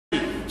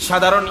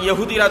সাধারণ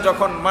ইহুদিরা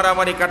যখন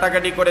মারামারি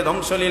কাটাকাটি করে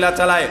ধ্বংসলীলা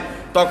চালায়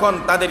তখন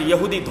তাদের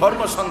ইহুদি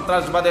ধর্ম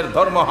সন্ত্রাসবাদের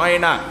ধর্ম হয়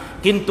না,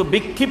 কিন্তু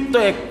বিক্ষিপ্ত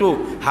একটু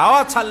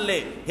হাওয়া ছাড়লে,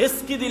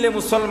 হেসকি দিলে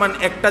মুসলমান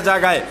একটা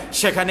জায়গায়,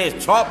 সেখানে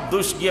সব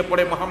দোষ গিয়ে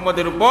পড়ে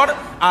মুহাম্মদের উপর,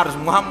 আর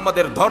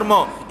মুহাম্মদের ধর্ম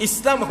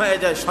ইসলাম হয়ে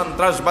যায়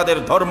সন্ত্রাসবাদের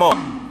ধর্ম।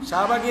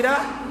 শাহবাগীরা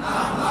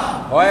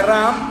হয়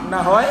রাম না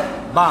হয়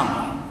বাম,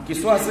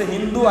 কিছু আছে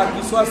হিন্দু আর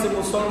কিছু আছে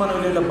মুসলমান,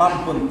 হইল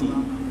বামপন্থী,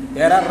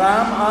 এরা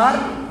রাম আর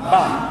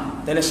বাম।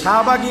 তাহলে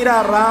শাহবাগীরা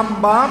রাম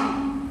বাম,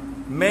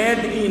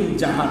 মেড ইন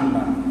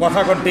জাহান্নাম,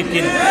 কথা কোন ঠিক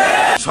কিনা?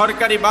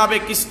 সরকারি ভাবে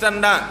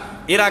খ্রিস্টানরা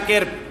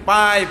ইরাকের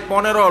প্রায়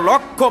 15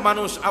 লক্ষ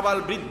মানুষ আবাল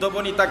বৃদ্ধ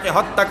বনিতাকে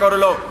হত্যা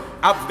করলো।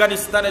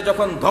 আফগানিস্তানে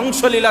যখন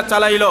ধ্বংসলীলা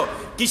চালাইল,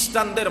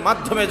 খ্রিস্টানদের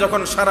মাধ্যমে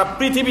যখন সারা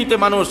পৃথিবীতে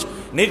মানুষ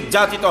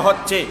নির্যাতিত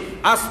হচ্ছে,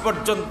 আজ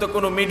পর্যন্ত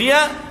কোনো মিডিয়া,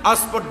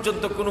 আজ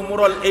পর্যন্ত কোনো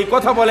মুরল এই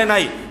কথা বলে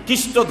নাই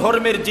খ্রিস্ট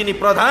ধর্মের যিনি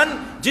প্রধান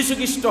যীশু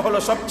খ্রিস্ট হলো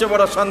সবচেয়ে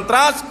বড়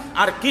সন্ত্রাস,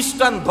 আর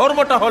খ্রিস্টান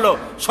ধর্মটা হলো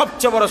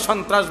সবচেয়ে বড়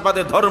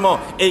সন্ত্রাসবাদের ধর্ম,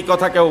 এই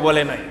কথা কেউ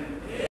বলে নাই।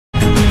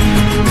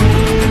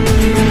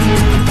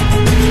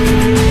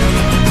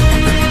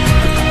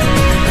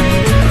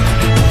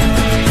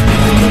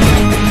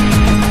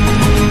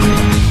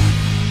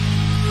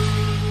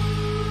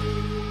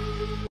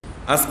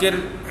 আজকের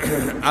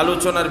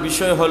আলোচনার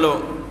বিষয় হলো,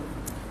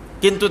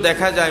 কিন্তু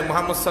দেখা যায়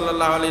মুহাম্মদ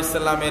সাল্লাল্লাহু আলাইহি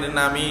সাল্লামের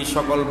নামই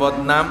সকল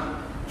বদনাম,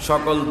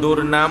 সকল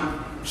দুর্নাম,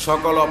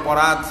 সকল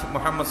অপরাধ,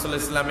 মুহাম্মদ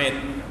সাল্লাল্লাহু আলাইহি সাল্লামের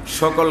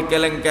সকল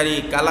কেলেঙ্কারি,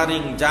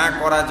 কালারিং যা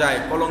করা যায়,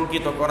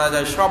 কলঙ্কিত করা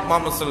যায়, সব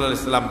মুহাম্মদ সাল্লাল্লাহু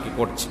আলাইহি সাল্লামকে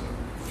করছে।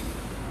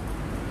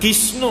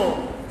 কৃষ্ণ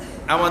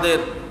আমাদের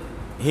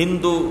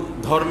হিন্দু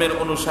ধর্মের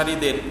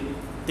অনুসারীদের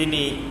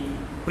তিনি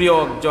প্রিয়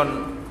একজন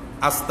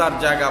আস্থার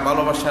জায়গা,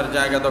 ভালোবাসার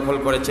জায়গা দখল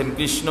করেছেন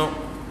কৃষ্ণ।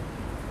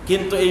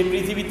 কিন্তু এই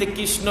পৃথিবীতে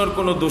কৃষ্ণর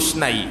কোনো দোষ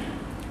নাই,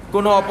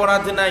 কোনো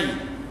অপরাধ নাই।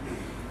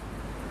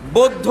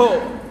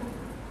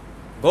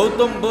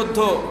 গৌতম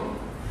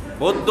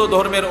বৌদ্ধ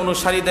ধর্মের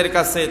অনুসারীদের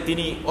কাছে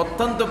তিনি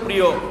অত্যন্ত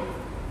প্রিয়,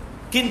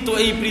 কিন্তু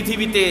এই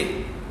পৃথিবীতে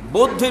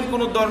বৌদ্ধের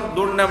কোনো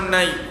দুর্নাম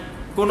নাই,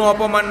 কোনো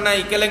অপমান নাই,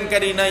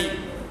 কেলেঙ্কারি নাই,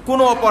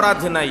 কোনো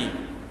অপরাধ নাই।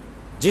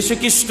 যীশু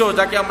খ্রিস্ট,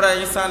 যাকে আমরা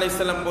ঈসা আলাইহিস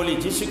সালাম বলি,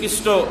 যীশু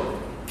খ্রিস্ট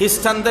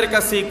খ্রিস্টানদের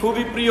কাছে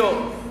খুবই প্রিয়,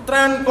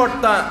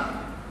 ত্রাণকর্তা।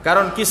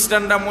 কারণ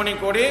খ্রিস্টানরা মনে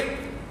করে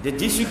যে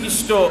যীশু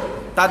খ্রিস্ট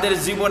তাদের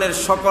জীবনের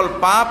সকল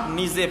পাপ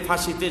নিজে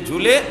ফাঁসিতে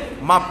ঝুলে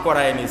মাফ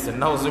করায় নিয়েছেন,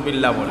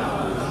 নাউজুবিল্লাহ বলে।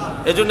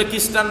 এজন্য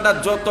খ্রিস্টানরা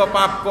যত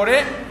পাপ করে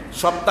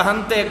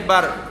সপ্তাহান্তে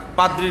একবার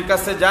পাদ্রির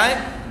কাছে যায়,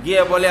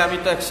 গিয়ে বলে আমি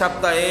তো এক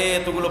সপ্তাহে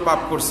এতগুলো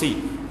পাপ করছি।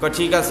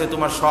 ঠিক আছে,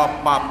 তোমার সব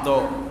পাপ তো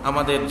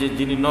আমাদের যে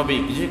যিনি নবী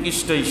যীশু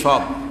খ্রিস্টই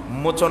সব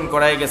মোচন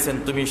করাই গেছেন,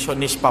 তুমি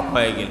নিষ্পাপ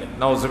হয়ে গেলে,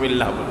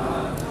 নাউজুবিল্লাহ বলে।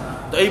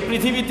 তো এই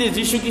পৃথিবীতে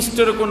যীশু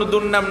খ্রিস্টের কোনো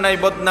দুর্নাম নাই,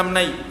 বদনাম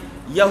নাই।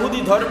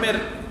 ইহুদি ধর্মের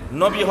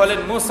নবী হলেন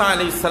মুসা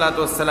আলাইহিস সালাতু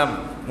ওয়াস সালাম।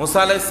 মুসা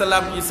আলাইহিস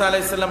সালাম, ঈসা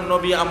আলাইহিস সালাম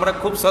নবী আমরা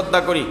খুব শ্রদ্ধা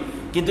করি,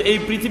 কিন্তু এই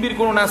পৃথিবীর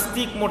কোনো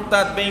নাস্তিক,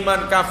 মুরতাদ,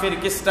 বেঈমান, কাফির,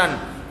 খ্রিস্টান,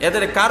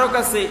 এদের কারো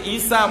কাছে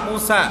ঈসা,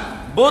 মুসা,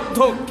 বৌদ্ধ,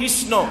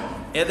 কৃষ্ণ,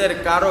 এদের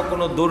কারো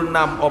কোনো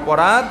দুর্নাম,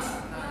 অপরাধ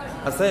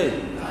আছে?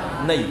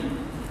 নেই।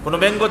 কোনো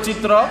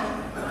ব্যঙ্গচিত্র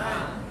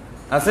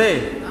আছে?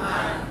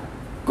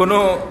 কোনো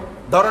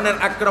ধরনের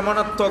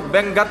আক্রমণাত্মক,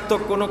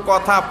 ব্যঙ্গাত্মক কোনো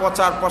কথা,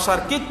 প্রচার প্রসার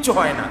কিচ্ছু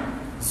হয় না।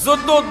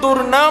 যত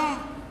দুর্নাম,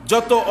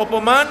 যত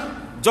অপমান,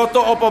 যত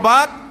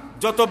অপবাদ,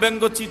 যত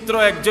ব্যঙ্গচিত্র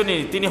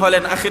একজনই, তিনি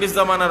হলেন আখিরিজ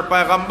জামানার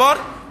পয়গম্বর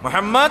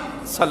মুহাম্মদ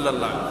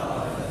সাল্লাল্লাহু আলাইহি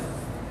ওয়াসাল্লাম।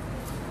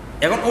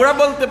 এখন ওরা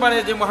বলতে পারে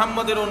যে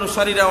মুহাম্মদের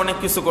অনুসারীরা অনেক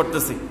কিছু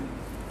করতেছে,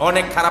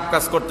 অনেক খারাপ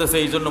কাজ করতেছে,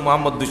 এই জন্য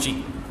মুহাম্মদ দোষী।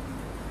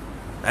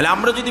 তাহলে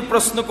আমরা যদি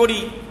প্রশ্ন করি,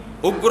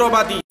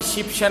 উগ্রবাদী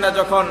শিবসেনা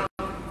যখন,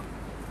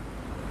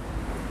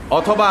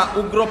 অথবা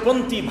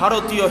উগ্রপন্থী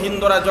ভারতীয়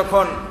হিন্দুরা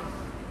যখন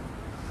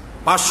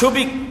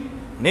পাশবিক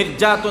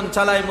নির্যাতন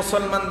চালায়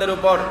মুসলমানদের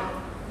উপর,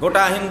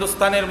 গোটা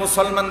হিন্দুস্তানের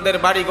মুসলমানদের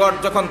বাড়িঘর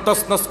যখন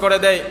তছনছ করে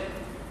দেয়,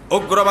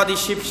 উগ্রবাদী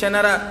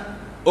শিবসেনারা,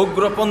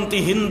 উগ্রপন্থী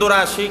হিন্দুরা,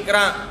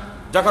 শিখরা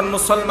যখন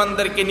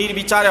মুসলমানদেরকে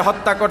নির্বিচারে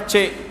হত্যা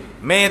করছে,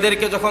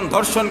 মেয়েদেরকে যখন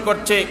ধর্ষণ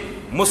করছে,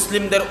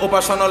 মুসলিমদের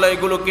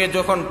উপাসনালয়গুলোকে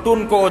যখন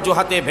টুনকো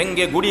অজুহাতে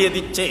ভেঙ্গে গুড়িয়ে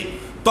দিচ্ছে,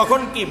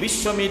 তখন কি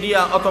বিশ্ব মিডিয়া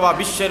অথবা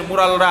বিশ্বের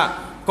মুরালরা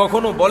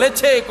কখনো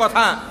বলেছে এই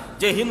কথা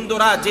যে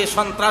হিন্দুরা যে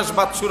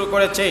সন্ত্রাসবাদ শুরু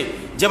করেছে,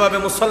 যেভাবে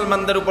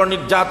মুসলমানদের উপর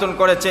নির্যাতন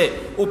করেছে,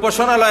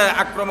 উপাসনালয়ে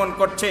আক্রমণ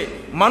করছে,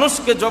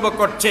 মানুষকে জব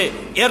করছে,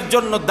 এর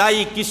জন্য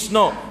দায়ী কৃষ্ণ,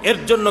 এর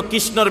জন্য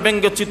কৃষ্ণর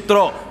ব্যঙ্গচিত্র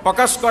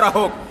প্রকাশ করা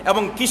হোক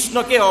এবং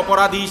কৃষ্ণকে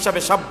অপরাধী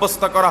হিসাবে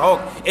সাব্যস্ত করা হোক,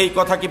 এই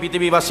কথা কি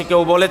পৃথিবীবাসী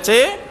কেউ বলেছে?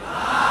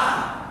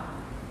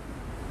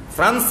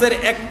 ফ্রান্সের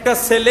একটা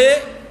ছেলে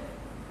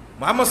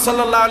মুহাম্মদ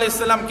সাল্লাল্লাহু আলাইহি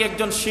সাল্লামকে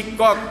একজন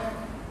শিক্ষক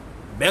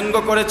ব্যঙ্গ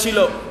করেছিল,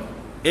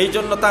 এই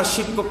জন্য তার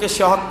শিক্ষককে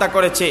সে হত্যা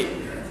করেছে।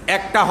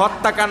 একটা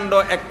হত্যাকাণ্ড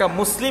একটা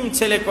মুসলিম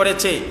ছেলে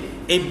করেছে।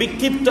 এই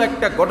বিক্ষিপ্ত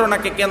একটা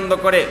ঘটনাকে কেন্দ্র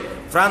করে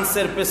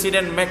ফ্রান্সের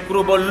প্রেসিডেন্ট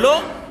ম্যাক্রো বলল,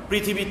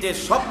 পৃথিবীতে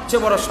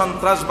সবচেয়ে বড়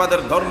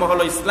সন্ত্রাসবাদের ধর্ম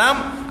হলো ইসলাম,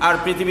 আর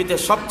পৃথিবীতে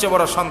সবচেয়ে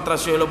বড়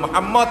সন্ত্রাসী হলো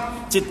মুহাম্মদ।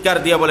 চিৎকার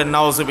দিয়ে বলেন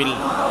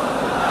নাউজুবিল্লাহ।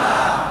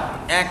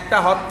 একটা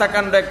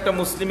হত্যাকাণ্ড একটা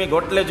মুসলিমে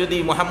ঘটলে যদি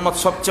মুহাম্মদ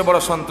সবচেয়ে বড়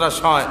সন্ত্রাস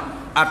হয়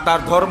আর তার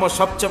ধর্ম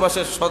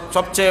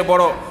সবচেয়ে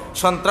বড়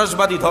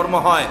সন্ত্রাসবাদী ধর্ম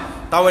হয়,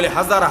 তাহলে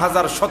হাজার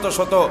হাজার শত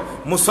শত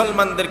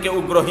মুসলমানদেরকে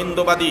উগ্র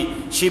হিন্দুবাদী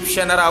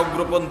শিবসেনারা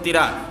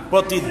উগ্রপন্থীরা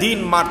প্রতিদিন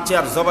মারছে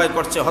আর জবাই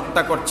করছে,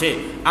 হত্যা করছে।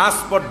 আজ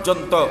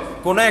পর্যন্ত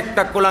কোনো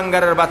একটা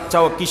কুলাঙ্গারের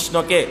বাচ্চাও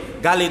কৃষ্ণকে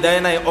গালি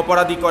দেয় নাই,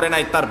 অপরাধী করে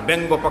নাই, তার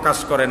ব্যঙ্গ প্রকাশ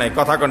করে নাই।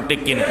 কথা কোন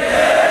ঠিক কিনা?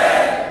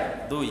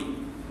 2,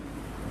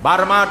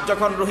 বার্মার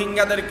যখন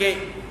রোহিঙ্গাদেরকে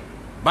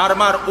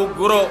বার্মার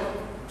উগ্র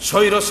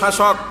স্বৈর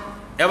শাসক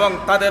এবং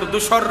তাদের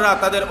দূষররা,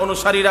 তাদের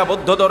অনুসারীরা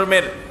বৌদ্ধ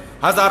ধর্মের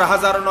হাজার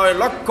হাজার নয়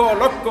লক্ষ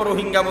লক্ষ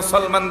রোহিঙ্গা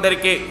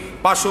মুসলমানদেরকে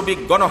পাশবিক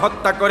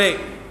গণহত্যা করে,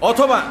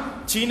 অথবা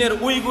চীনের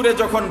উইগুরে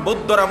যখন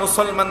বৌদ্ধরা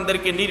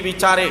মুসলমানদেরকে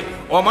নির্বিচারে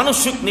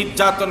অমানসিক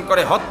নির্যাতন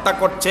করে হত্যা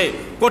করছে,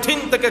 কঠিন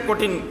থেকে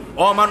কঠিন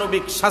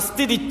অমানবিক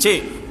শাস্তি দিচ্ছে,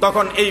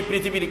 তখন এই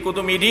পৃথিবীর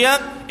কোনো মিডিয়া,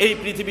 এই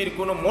পৃথিবীর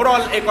কোনো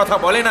মোরাল এ কথা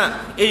বলে না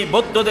এই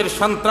বৌদ্ধদের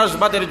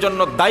সন্ত্রাসবাদের জন্য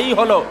দায়ী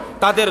হলো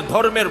তাদের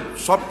ধর্মের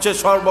সবচেয়ে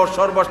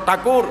সর্ব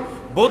ঠাকুর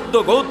বৌদ্ধ,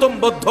 গৌতম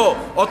বৌদ্ধ,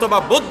 অথবা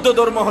বৌদ্ধ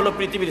ধর্ম হলো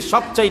পৃথিবীর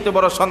সবচাইতে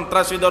বড়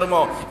সন্ত্রাসী ধর্ম।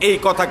 এই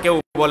কথা কেউ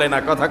বলে না।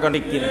 কথা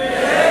ঠিক কিনা?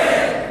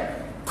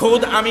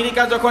 খুদ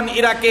আমেরিকা যখন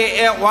ইরাকে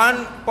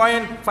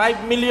 1.5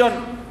 মিলিয়ন,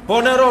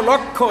 15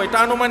 লক্ষ, এটা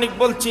আনুমানিক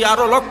বলছি,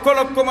 আরো লক্ষ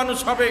লক্ষ মানুষ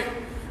হবে,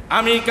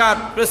 আমেরিকার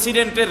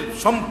প্রেসিডেন্টের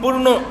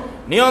সম্পূর্ণ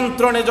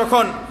নিয়ন্ত্রণে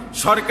যখন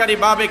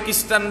সরকারিভাবে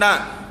খ্রিস্টানরা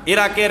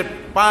ইরাকের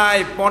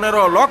প্রায়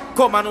 15 লক্ষ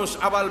মানুষ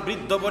আবাল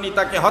বৃদ্ধ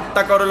বনিতাকে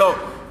হত্যা করলো,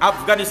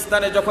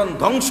 আফগানিস্তানে যখন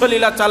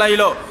ধ্বংসলীলা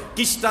চালাইল,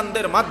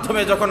 খ্রিস্টানদের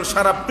মাধ্যমে যখন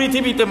সারা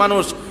পৃথিবীতে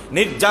মানুষ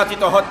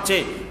নির্যাতিত হচ্ছে,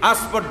 আজ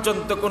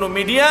পর্যন্ত কোনো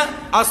মিডিয়া,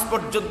 আজ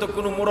পর্যন্ত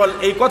কোনো মোরাল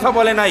এই কথা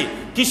বলে নাই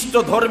খ্রিস্ট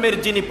ধর্মের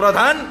যিনি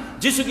প্রধান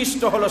যীশু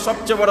খ্রিস্ট হলো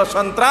সবচেয়ে বড়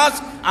সন্ত্রাস,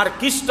 আর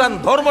খ্রিস্টান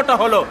ধর্মটা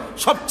হলো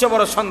সবচেয়ে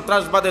বড়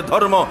সন্ত্রাসবাদের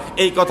ধর্ম।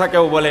 এই কথা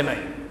কেউ বলে নাই।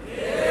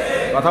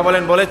 কথা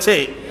বলেন, বলেছে?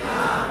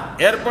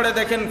 এরপরে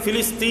দেখেন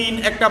ফিলিস্তিন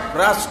একটা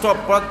রাষ্ট্র,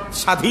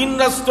 স্বাধীন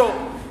রাষ্ট্র।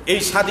 এই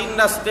স্বাধীন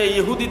রাষ্ট্রে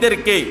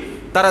ইহুদিদেরকে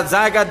তারা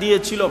জায়গা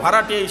দিয়েছিল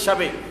ভাড়াটিয়া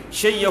হিসাবে।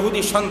 সেই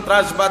ইহুদি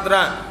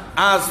সন্ত্রাসবাদরা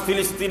আজ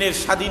ফিলিস্তিনের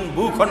স্বাধীন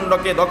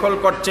ভূখণ্ডকে দখল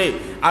করছে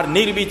আর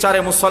নির্বিচারে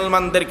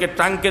মুসলমানদেরকে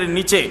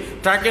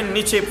ট্রাকের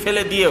নিচে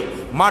ফেলে দিয়ে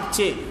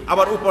মারছে,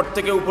 আবার উপর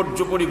থেকে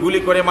উপর্যুপরি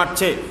গুলি করে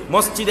মারছে।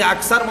 মসজিদে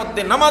আকসার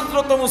মধ্যে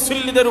নামাজরত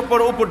মুসল্লিদের উপর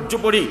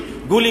উপর্যুপরি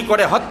গুলি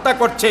করে হত্যা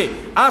করছে।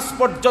 আজ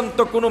পর্যন্ত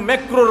কোনো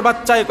মেক্রোর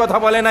বাচ্চা এ কথা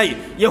বলে নাই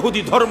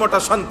ইহুদি ধর্মটা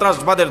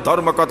সন্ত্রাসবাদের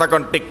ধর্ম। কথা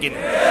কোন ঠিক কিনা?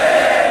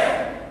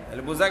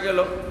 তাহলে বোঝা গেল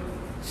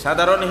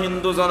সাধারণ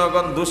হিন্দু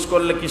জনগণ দোষ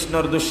করলে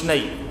কৃষ্ণর দোষ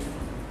নেই।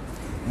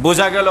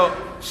 বোঝা গেল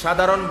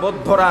সাধারণ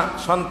বৌদ্ধরা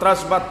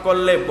সন্ত্রাসবাদ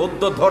করলে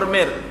বৌদ্ধ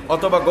ধর্মের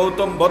অথবা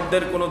গৌতম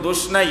বৌদ্ধের কোনো দোষ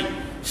নাই।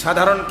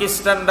 সাধারণ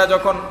খ্রিস্টানরা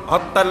যখন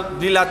হত্যার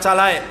লীলা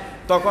চালায়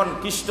তখন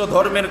খ্রিস্ট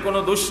ধর্মের কোনো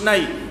দোষ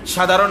নাই।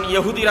 সাধারণ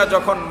ইহুদিরা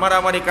যখন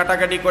মারামারি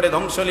কাটাকাটি করে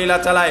ধ্বংসলীলা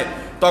চালায়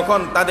তখন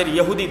তাদের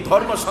ইহুদি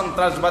ধর্ম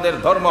সন্ত্রাসবাদের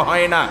ধর্ম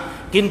হয় না।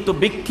 কিন্তু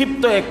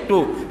বিক্ষিপ্ত একটু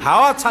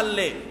হাওয়া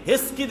ছাড়লে,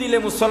 হেসকি দিলে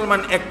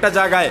মুসলমান একটা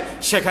জায়গায়,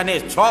 সেখানে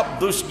সব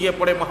দোষ গিয়ে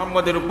পড়ে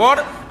মুহাম্মদের উপর,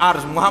 আর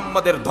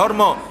মুহাম্মদের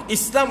ধর্ম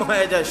ইসলাম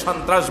হয়ে যায়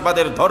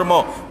সন্ত্রাসবাদের ধর্ম।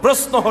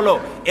 প্রশ্ন হলো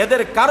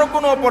এদের কারো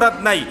কোনো অপরাধ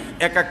নাই,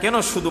 একা কেন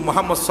শুধু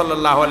মুহাম্মদ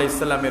সাল্লাল্লাহু আলাইহি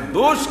সাল্লামের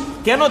দোষ?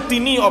 কেন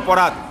তিনি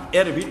অপরাধ?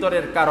 এর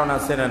ভিতরের কারণ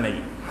আছে না নাই?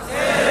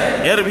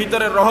 এর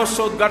ভিতরের রহস্য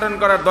উদ্ঘাটন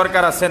করার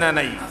দরকার আছে না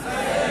নাই?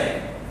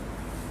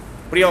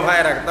 প্রিয়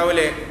ভাইয়েরা,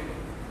 তাহলে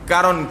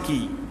কারণ কি?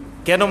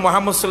 কেন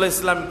মুহাম্মদ সাল্লাল্লাহু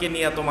আলাইহি ইসলামকে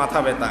নিয়ে এত মাথা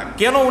ব্যথা?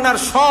 কেন উনার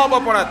সব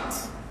অপরাধ?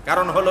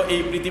 কারণ হলো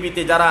এই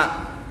পৃথিবীতে যারা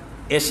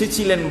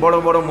এসেছিলেন বড়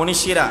বড়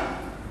মনীষীরা,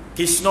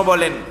 কৃষ্ণ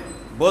বলেন,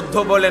 বৌদ্ধ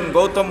বলেন,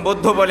 গৌতম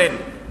বৌদ্ধ বলেন,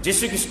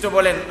 যীশু খ্রিস্ট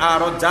বলেন,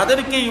 আর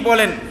যাদেরকেই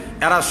বলেন,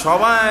 এরা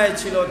সবাই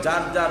ছিল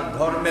যার যার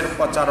ধর্মের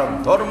প্রচারক,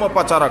 ধর্ম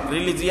প্রচারক,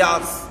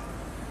 রিলিজিয়াস,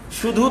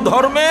 শুধু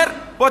ধর্মের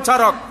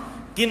প্রচারক।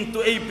 কিন্তু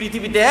এই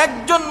পৃথিবীতে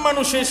একজন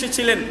মানুষ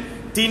এসেছিলেন,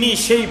 তিনি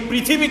সেই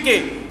পৃথিবীকে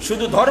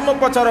শুধু ধর্ম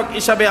প্রচারক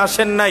হিসাবে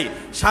আসেন নাই,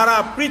 সারা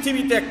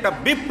পৃথিবীতে একটা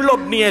বিপ্লব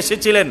নিয়ে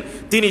এসেছিলেন।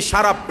 তিনি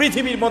সারা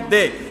পৃথিবীর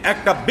মধ্যে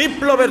একটা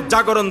বিপ্লবের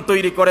জাগরণ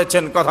তৈরি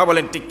করেছেন। কথা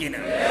বলেন ঠিক কিনা?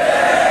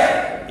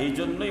 এই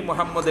জন্যই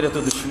মুহাম্মদের এত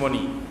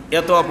দুশ্মনী,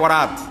 এত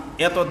অপরাধ,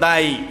 এত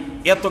দায়ী,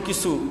 এত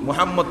কিছু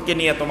মুহাম্মদকে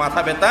নিয়ে এত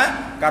মাথা ব্যথা।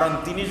 কারণ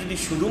তিনি যদি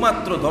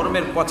শুধুমাত্র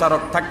ধর্মের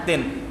প্রচারক থাকতেন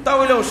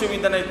তাহলে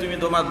অসুবিধা নেই, তুমি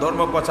তোমার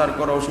ধর্ম প্রচার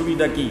করো,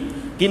 অসুবিধা কি?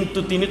 কিন্তু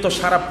তিনি তো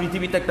সারা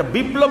পৃথিবীতে একটা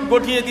বিপ্লব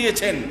ঘটিয়ে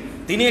দিয়েছেন।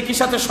 তিনি একই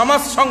সাথে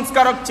সমাজ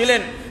সংস্কারক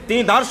ছিলেন,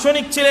 তিনি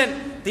দার্শনিক ছিলেন,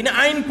 তিনি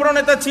আইন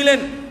প্রণেতা ছিলেন,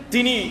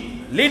 তিনি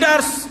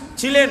লিডার্স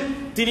ছিলেন,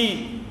 তিনি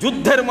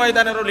যুদ্ধের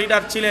ময়দানেরও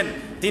লিডার ছিলেন,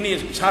 তিনি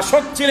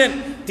শাসক ছিলেন,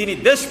 তিনি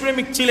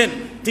দেশপ্রেমিক ছিলেন,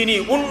 তিনি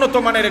উন্নত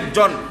মানের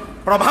একজন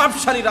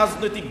প্রভাবশালী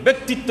রাজনৈতিক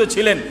ব্যক্তিত্ব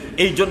ছিলেন।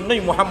 এই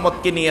জন্যই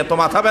মুহাম্মদকে নিয়ে এত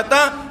মাথা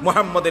ব্যথা,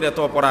 মুহাম্মদের এত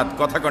অপরাধ।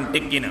 কথা কোন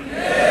ঠিক কিনা?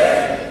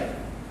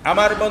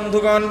 আমার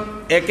বন্ধুগণ,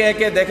 একে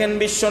একে দেখেন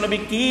বিশ্বনবী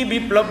কি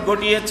বিপ্লব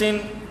ঘটিয়েছেন।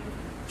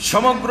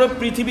 সমগ্র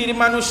পৃথিবীর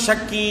মানুষ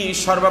সাক্ষী,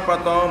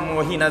 সর্বপ্রথম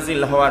ওহী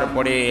নাজিল হওয়ার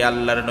পরে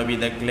আল্লাহর নবী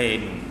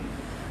দেখলেন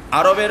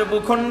আরবের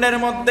ভূখণ্ডের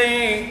মধ্যে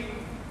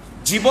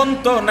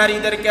জীবন্ত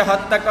নারীদেরকে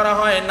হত্যা করা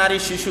হয়, নারী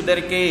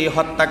শিশুদেরকে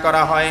হত্যা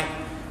করা হয়।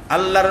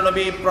 আল্লাহর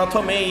নবী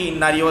প্রথমেই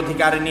নারী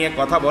অধিকার নিয়ে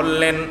কথা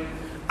বললেন।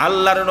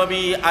 আল্লাহর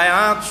নবী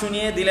আয়াত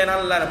শুনিয়ে দিলেন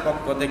আল্লাহর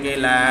পক্ষ থেকে,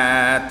 লা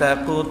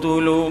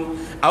তাকতুলু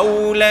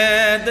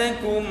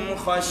আওলাদাকুম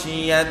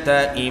খাশিয়াতা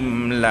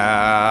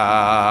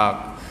ইমলাক।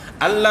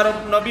 আল্লাহর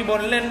নবী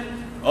বললেন,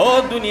 ও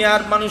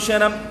দুনিয়ার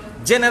মানুষেরা,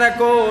 জেনে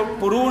রাখো,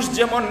 পুরুষ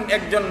যেমন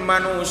একজন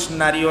মানুষ,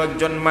 নারীও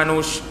একজন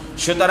মানুষ।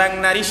 সুতরাং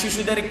নারী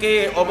শিশুদেরকে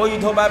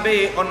অবৈধভাবে,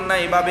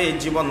 অন্যায়ভাবে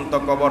জীবন্ত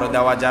কবর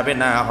দেওয়া যাবে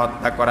না,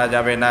 হত্যা করা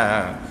যাবে না।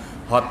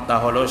 হত্যা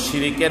হলো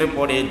শিরকের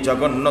পরে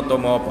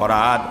জঘন্যতম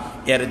অপরাধ।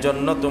 এর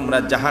জন্য তোমরা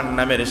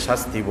জাহান্নামের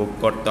শাস্তি ভোগ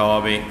করতে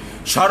হবে।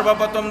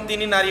 সর্বপ্রথম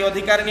তিনি নারী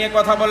অধিকার নিয়ে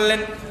কথা বললেন,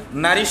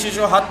 নারী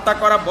শিশু হত্যা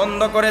করা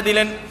বন্ধ করে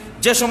দিলেন।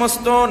 যে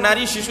সমস্ত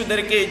নারী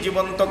শিশুদেরকে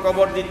জীবন্ত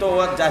কবর দিত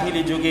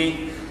জাহিলি যুগে,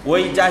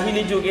 ওই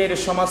জাহিলি যুগের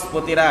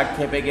সমাজপতিরা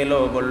খেপে গেল,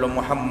 বলল,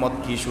 মুহাম্মদ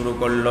কি শুরু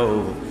করলো?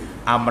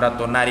 আমরা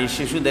তো নারী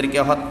শিশুদেরকে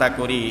হত্যা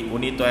করি,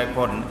 উনি তো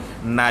এখন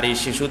নারী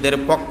শিশুদের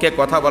পক্ষে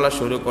কথা বলা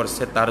শুরু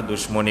করছে, তার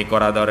দুশ্মনী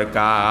করা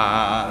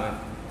দরকার।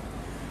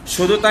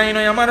 শুধু তাই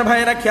নয় আমার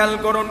ভাইয়েরা, খেয়াল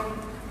করুন,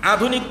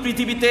 আধুনিক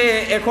পৃথিবীতে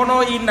এখনো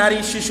এই নারী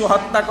শিশু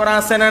হত্যা করা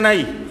আছে না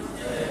নাই?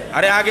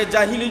 আরে আগে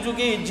জাহিলি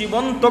যুগে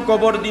জীবন্ত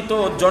কবর দিত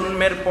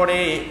জন্মের পরে,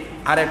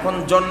 আর এখন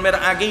জন্মের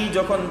আগেই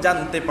যখন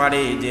জানতে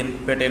পারে যে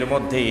পেটের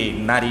মধ্যে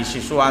নারী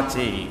শিশু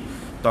আছে,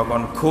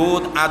 তখন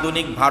খুদ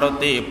আধুনিক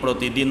ভারতে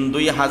প্রতিদিন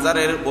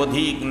 2000-এর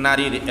অধিক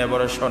নারীর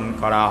অ্যাবর্শন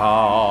করা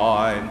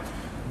হয়।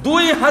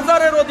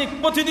 2000-এর অধিক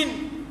প্রতিদিন।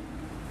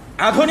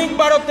 আধুনিক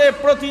ভারতে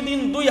প্রতিদিন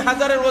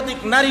 2000-এর অধিক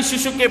নারী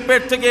শিশুকে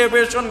পেট থেকে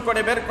অ্যাবর্শন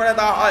করে বের করে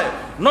দেওয়া হয়,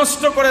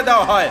 নষ্ট করে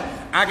দেওয়া হয়।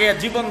 আগে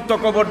জীবন্ত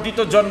কবর দিত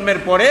জন্মের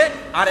পরে,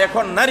 আর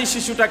এখন নারী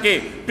শিশুটাকে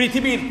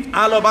পৃথিবীর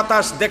আলো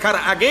বাতাস দেখার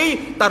আগেই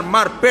তার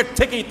মার পেট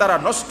থেকেই তারা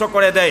নষ্ট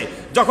করে দেয়।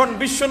 যখন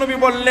বিশ্বনবী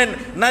বললেন,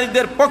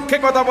 নারীদের পক্ষে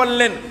কথা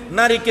বললেন,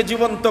 নারীকে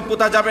জীবন্ত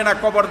পোতা যাবে না,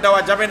 কবর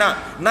দেওয়া যাবে না,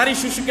 নারী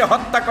শিশুকে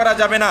হত্যা করা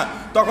যাবে না,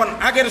 তখন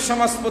আগের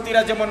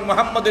সমাজপতিরা যেমন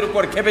মুহাম্মদের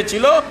উপর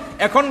খেপেছিল,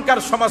 এখনকার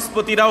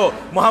সমাজপতিরাও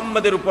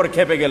মুহাম্মদের উপর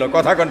খেপে গেল।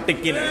 কথা কোন ঠিক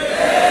কিনা?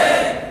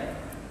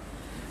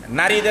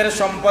 নারীদের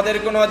সম্পদের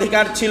কোনো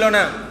অধিকার ছিল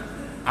না।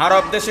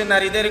 আরব দেশে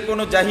নারীদের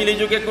কোনো, জাহিলি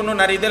যুগে কোনো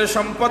নারীদের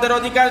সম্পদের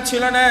অধিকার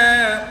ছিল না।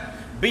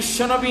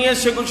 বিশ্বনবী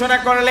এসে ঘোষণা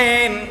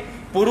করলেন,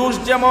 পুরুষ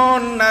যেমন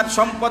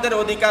সম্পদের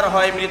অধিকার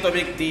হয় মৃত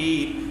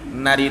ব্যক্তির,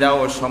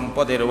 নারীরাও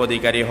সম্পদের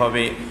অধিকারী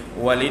হবে।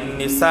 ওয়ালিন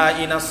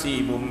নিসাই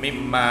নাসিবুম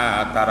মিম্মা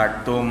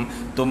তারাকতুম,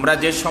 তোমরা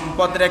যে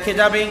সম্পদ রেখে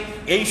যাবে,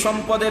 এই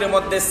সম্পদের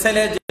মধ্যে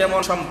ছেলে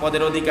যেমন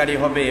সম্পদের অধিকারী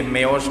হবে,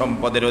 মেয়েও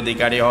সম্পদের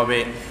অধিকারী হবে।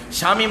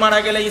 স্বামী মারা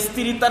গেলে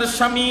স্ত্রী তার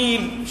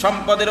স্বামীর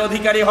সম্পদের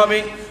অধিকারী হবে।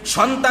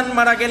 সন্তান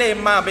মারা গেলে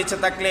মা বেঁচে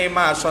থাকলে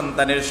মা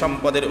সন্তানের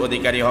সম্পদের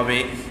অধিকারী হবে।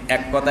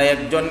 এক কথায়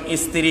একজন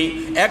স্ত্রী,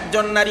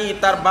 একজন নারী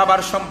তার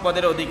বাবার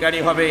সম্পদের অধিকারী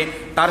হবে,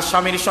 তার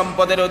স্বামীর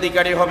সম্পদের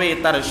অধিকারী হবে,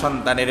 তার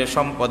সন্তানের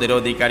সম্পদের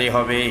অধিকারী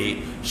হবে।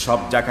 সব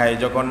জায়গায়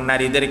যখন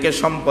নারীদেরকে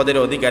সম্পদের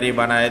অধিকারী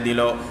বানায় দিল,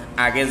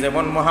 আগে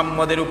যেমন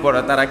মুহাম্মদের উপর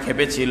তারা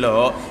খেপেছিল,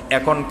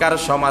 এখনকার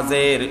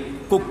সমাজের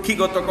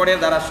কুক্ষিগত করে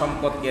যারা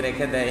সম্পদকে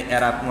রেখে দেয়,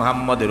 এরা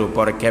মুহাম্মদের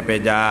উপর খেপে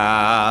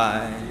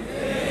যায়।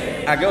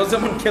 আগেও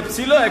যেমন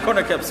খেপছিল,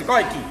 এখনো খেপছে।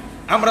 কয় কি,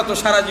 আমরা তো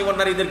সারা জীবন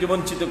নারীদেরকে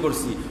বঞ্চিত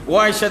করছি, ও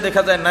আয়সা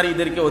দেখা যায়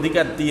নারীদেরকে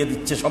অধিকার দিয়ে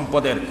দিচ্ছে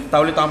সম্পদের,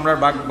 তাহলে তো আমরা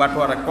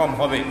বাটোয়ারা কম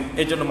হবে,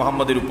 এই জন্য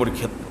মুহাম্মদের উপর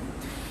খেপ।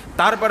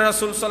 তারপরে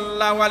রাসূল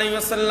সাল্লাল্লাহু আলাইহি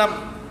ওয়াসাল্লাম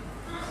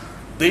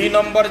 2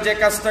 নম্বর যে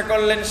কাজটা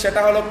করলেন,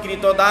 সেটা হলো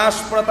কৃতদাস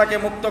প্রথাকে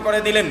মুক্ত করে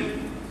দিলেন।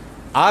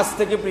 আজ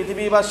থেকে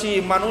পৃথিবীবাসী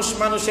মানুষ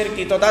মানুষের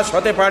কৃতদাস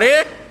হতে পারে,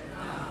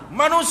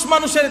 মানুষ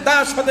মানুষের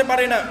দাস হতে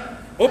পারে না।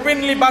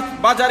 ওপেনলি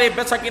বাজারে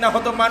বেচা কিনা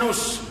হতো মানুষ।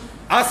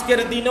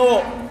 আজকের দিনেও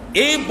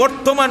এই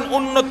বর্তমান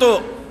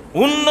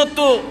উন্নত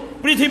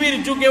পৃথিবীর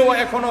যুগেও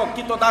এখনো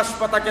কৃতদাস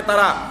প্রথাকে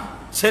তারা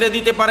ছেড়ে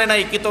দিতে পারে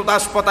নাই।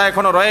 কৃতদাস প্রথা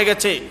এখনো রয়ে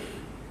গেছে।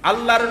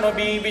 আল্লাহর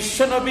নবী,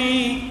 বিশ্বনবী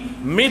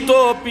মৃত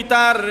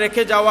পিতার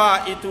রেখে যাওয়া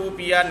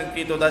ইথিওপিয়ান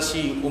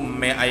কৃতদাসী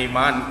উম্মে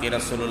আইমানকে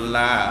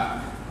রাসূলুল্লাহ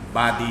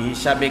বাদী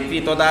হিসাবে,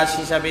 কৃতদাস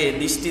হিসাবে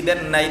দৃষ্টি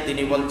দেন নাই।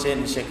 তিনি বলছেন,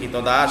 সে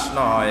কৃতদাস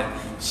নয়,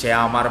 সে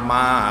আমার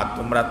মা,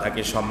 তোমরা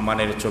তাকে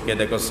সম্মানের চোখে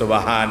দেখো।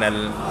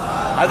 সুবহানাল্লাহ।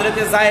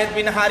 হযরতে যায়েদ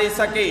বিন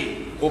হারিসাকে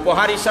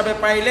উপহার হিসাবে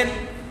পাইলেন।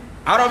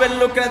 আরবের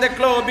লোকেরা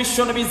দেখলো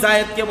বিশ্বনবী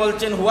যায়েদকে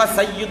বলছেন, হুয়া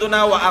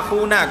সাইয়্যিদুনা ওয়া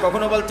আখুনা,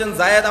 কখনো বলছেন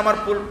যায়েদ আমার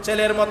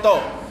ছেলের মতো।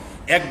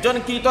 একজন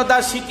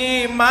কৃতদাসীকে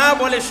মা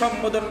বলে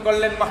সম্বোধন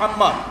করলেন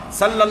মুহাম্মদ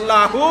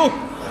সাল্লাল্লাহু।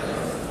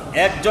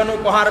 একজন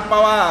উপহার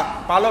পাওয়া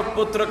পালক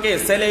পুত্রকে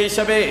ছেলে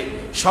হিসেবে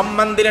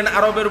সম্মান দিলেন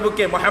আরবের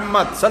বুকে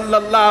মুহাম্মদ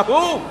সাল্লাল্লাহু।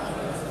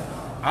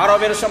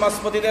 আরবের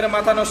সমাজপতিদের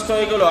মাথা নষ্ট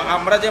হয়ে গেল।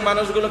 আমরা যে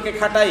মানুষগুলোকে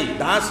খাটাই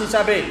দাস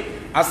হিসাবে,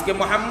 আজকে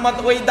মুহাম্মদ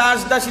ওই দাস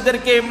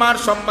দাসীদেরকে মার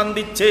সম্মান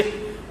দিচ্ছে।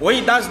 ওই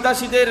দাস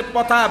দাসীদের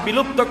প্রথা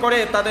বিলুপ্ত করে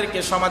তাদেরকে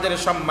সমাজের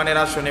সম্মানের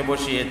আসনে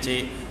বসিয়েছে।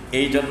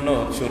 এই জন্য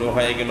শুরু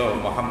হয়ে গেল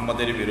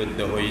মুহাম্মদের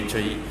বিরুদ্ধে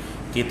হইচই।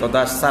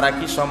 কৃতদাস ছাড়া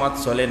কি সমাজ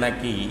চলে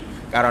নাকি?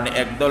 কারণ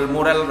একদল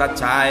মোরালরা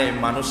চায়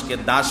মানুষকে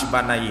দাস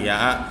বানাইয়া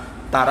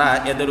তারা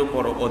এদের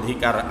উপর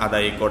অধিকার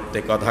আদায় করতে।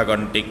 কথা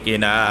ঠিক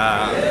কিনা?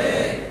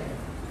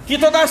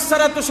 কৃতদাস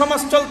ছাড়া তো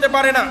সমাজ চলতে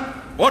পারে না।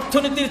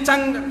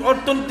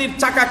 অর্থনীতির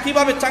চাকা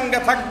কিভাবে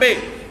চাঙ্গা থাকবে?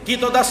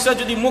 কৃতদাসরা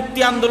যদি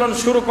মুক্তি আন্দোলন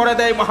শুরু করে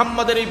দেয়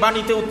মুহাম্মদের এই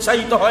বাণীতে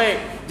উৎসাহিত হয়ে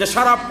যে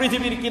সারা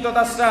পৃথিবীর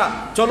কৃতদাসরা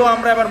চলো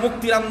আমরা এবার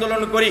মুক্তির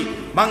আন্দোলন করি,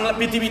 বাংলা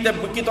পৃথিবীতে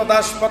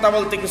কৃতদাস কথা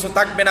বলতে কিছু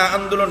থাকবে না,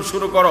 আন্দোলন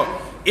শুরু করো,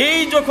 এই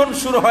যখন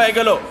শুরু হয়ে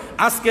গেল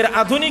আজকের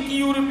আধুনিক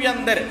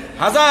ইউরোপিয়ানদের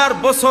হাজার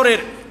বছরের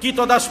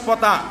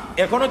কৃতদাসপতা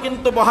এখনো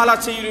কিন্তু বহাল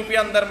আছে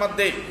ইউরোপিয়ানদের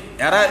মধ্যে।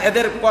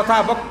 এদের কথা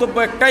বক্তব্য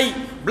একটাই,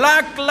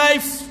 black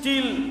life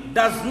still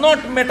does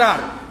not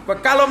matter,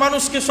 কালো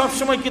মানুষকে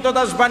সবসময়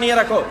কৃতদাস বানিয়ে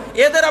রাখো,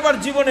 এদের আবার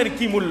জীবনের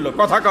কি মূল্য?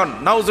 কথা কন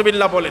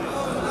নাউজুবিল্লাহ বলেন।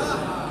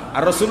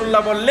 আর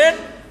রাসূলুল্লাহ বললেন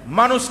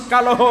মানুষ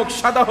কালো হোক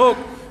সাদা হোক,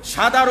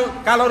 সাদার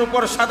কালোর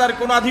উপর সাদার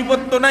কোনো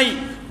আধিপত্য নাই,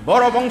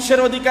 বড় বংশের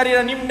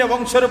অধিকারীরা নিম্ন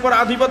বংশের উপর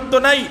আধিপত্য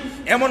নাই,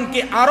 এমনকি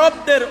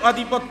আরবদের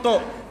আধিপত্য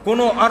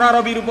কোনো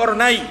অনারবীর উপর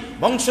নাই,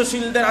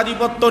 বংশশীলদের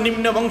আধিপত্য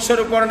নিম্ন বংশের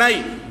উপর নাই,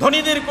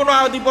 ধনীদের কোনো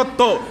আধিপত্য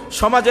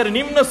সমাজের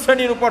নিম্ন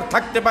শ্রেণীর উপর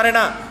থাকতে পারে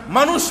না,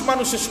 মানুষ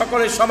মানুষের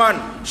সকলে সমান,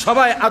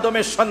 সবাই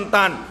আদমের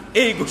সন্তান,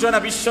 এই ঘোষণা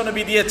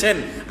বিশ্বনবী দিয়েছেন।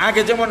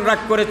 আগে যেমন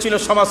রাগ করেছিল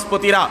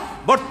সমাজপতিরা,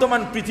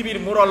 বর্তমান পৃথিবীর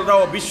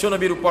মুরলরাও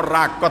বিশ্বনবীর উপর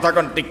রাগ, কথা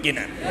কন ঠিক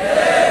কিনা?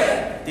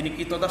 তিনি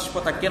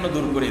কৃতদাসপতা কেন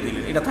দূর করে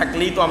দিলেন? এটা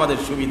থাকলেই তো আমাদের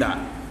সুবিধা,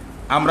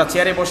 আমরা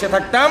চেয়ারে বসে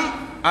থাকতাম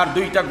আর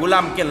দুইটা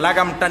গোলামকে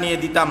লাগাম টানিয়ে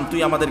দিতাম,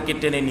 তুই আমাদেরকে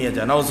টেনে নিয়ে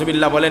যা।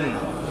 নাউজুবিল্লাহ বলেন।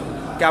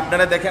 কি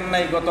আপনারা দেখেন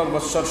নাই গত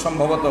বছর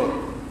সম্ভবত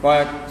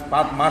কয়েক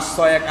মাস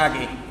 6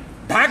 আগে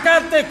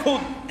ঢাকাতে খুব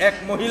এক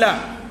মহিলা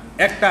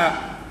একটা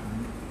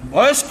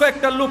বয়স্ক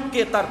একটা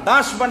লোককে তার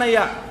দাস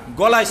বানাইয়া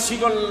গলায়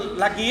শিকল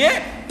লাগিয়ে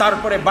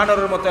তারপরে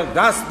বানরের মতো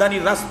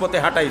রাজধানীর রাজপথে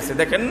হাঁটাইছে,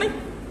 দেখেন নাই?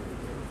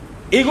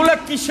 এগুলা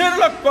কিসের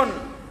লক্ষণ?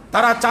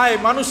 তারা চায়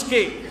মানুষকে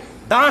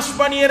দাস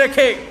বানিয়ে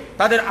রেখে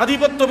তাদের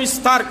আধিপত্য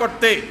বিস্তার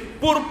করতে,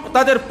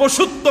 তাদের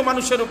পশুত্ব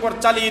মানুষের উপর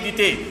চালিয়ে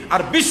দিতে।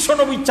 আর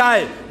বিশ্বনবী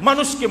চায়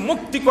মানুষকে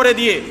মুক্তি করে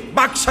দিয়ে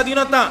বাক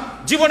স্বাধীনতা,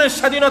 জীবনের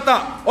স্বাধীনতা,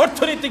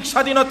 অর্থনৈতিক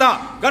স্বাধীনতা,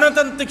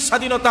 গণতান্ত্রিক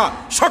স্বাধীনতা,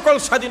 সকল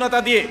স্বাধীনতা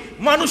দিয়ে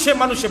মানুষে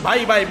মানুষে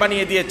ভাই ভাই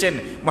বানিয়ে দিয়েছেন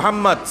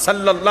মুহাম্মদ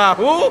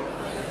সাল্লাল্লাহু।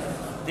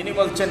 তিনি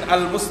বলছেন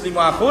আল মুসলিম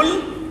আখুল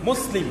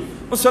মুসলিম,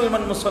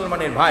 মুসলমান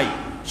মুসলমানের ভাই,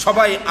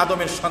 সবাই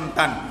আদমের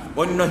সন্তান,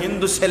 অন্য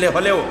হিন্দু ছেলে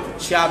হলেও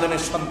সে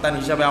আদমের সন্তান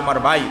হিসাবে আমার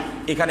ভাই,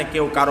 এখানে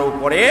কেউ কারো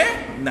উপরে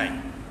নাই।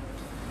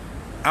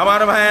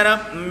 আমার ভাইয়েরা,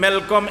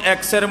 ম্যালকম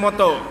এক্সের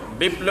মতো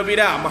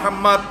বিপ্লবীরা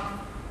মোহাম্মদ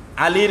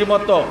আলীর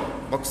মতো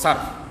বক্সার,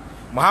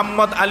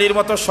 মোহাম্মদ আলীর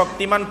মতো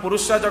শক্তিমান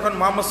পুরুষরা যখন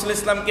মোহাম্মদ সাল্লাল্লাহু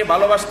আলাইহি ওয়াসাল্লামকে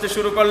ভালোবাসতে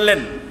শুরু করলেন,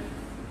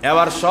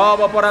 এবার সব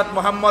অপরাধ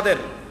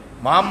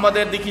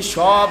মোহাম্মদের দেখি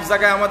সব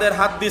জায়গায় আমাদের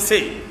হাত দিছে,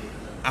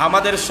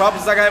 আমাদের সব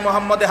জায়গায়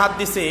মোহাম্মদে হাত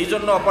দিছে, এই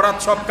জন্য অপরাধ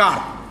সব কার?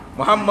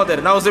 মোহাম্মদের।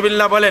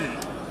 নাউজুবিল্লাহ বলেন।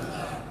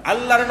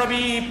 আল্লাহর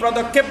নবী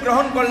পদক্ষেপ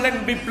গ্রহণ করলেন,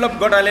 বিপ্লব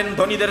ঘটালেন,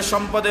 ধনীদের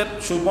সম্পদের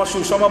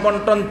সুষম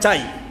বন্টন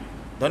চাই,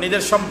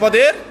 ধনীদের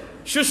সম্পদের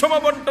সুষম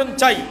বন্টন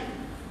চাই।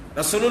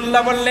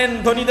 রাসূলুল্লাহ বললেন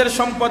ধনীদের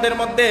সম্পদের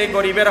মধ্যে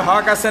গরিবের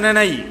হক আছে না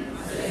নাই?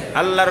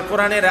 আল্লাহর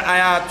কোরআনের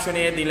আয়াত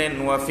শুনিয়ে দিলেন,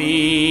 ওয়াফি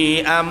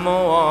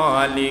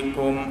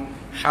আমওয়ালিকুম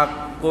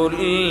হাক্কুল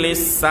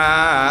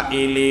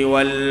লিসাইলি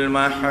ওয়াল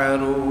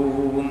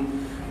মাহরুম।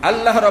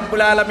 আল্লাহ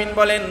রাব্বুল আলামিন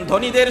বলেন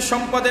ধনীদের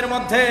সম্পদের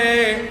মধ্যে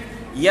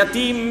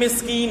ইয়াতীম,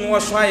 মিসকিন,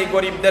 অসহায়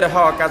গরিবদের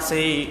হক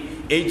আছে।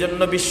 এই জন্য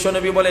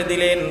বিশ্বনবী বলে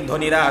দিলেন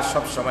ধনীরা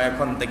সবসময়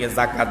এখন থেকে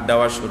যাকাত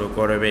দেওয়া শুরু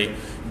করবে,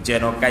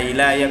 যেন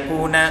কাইলা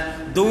ইয়াকুনা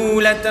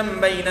দুলাতাম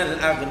বাইনাল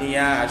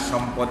আগনিয়া,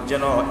 সম্পদ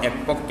যেন এক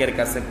পক্ষের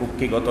কাছে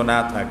কুক্ষিগত না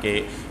থাকে।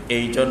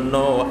 এই জন্য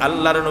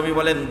আল্লাহর নবী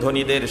বলেন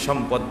ধনীদের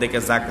সম্পদ থেকে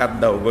যাকাত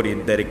দাও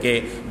গরিবদেরকে,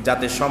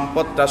 যাতে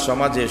সম্পদটা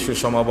সমাজে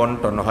সুষম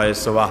বন্টন হয়।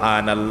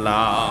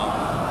 সুবহানাল্লাহ।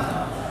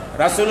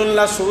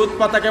 রাসূলুল্লাহ সুদ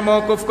পাতাকে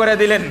মওকুফ করে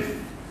দিলেন।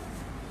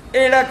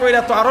 এরা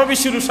কইরা তো আরো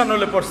বেশি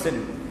রুশানলে পড়ছেন,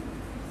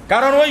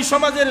 কারণ ওই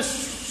সমাজের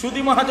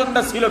সুদী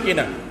মহাজনরা ছিল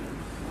কিনা?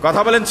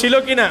 কথা বলেন, ছিল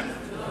কিনা?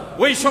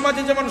 ওই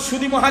সমাজে যেমন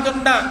সুদী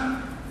মহাজনরা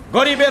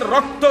গরিবের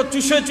রক্ত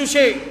চুষে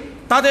চুষে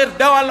তাদের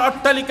দেওয়াল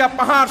অট্টালিকা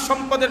পাহাড়,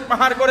 সম্পদের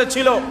পাহাড়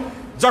করেছিল,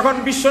 যখন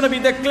বিশ্বনবী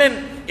দেখলেন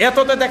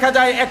এততে দেখা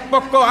যায় এক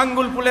পক্ষ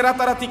আঙ্গুল ফুলে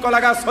রাতারাতি কলা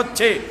গাছ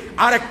হচ্ছে,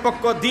 আর এক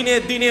পক্ষ দিনে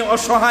দিনে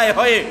অসহায়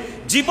হয়ে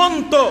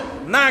জীবন্ত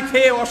না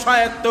খেয়ে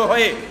অসহায়ত্ব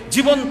হয়ে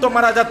জীবন্ত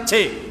মারা যাচ্ছে,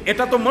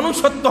 এটা তো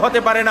মনুষ্যত্ব হতে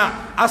পারে না।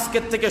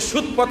 আজকের থেকে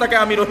সুদ প্রথাকে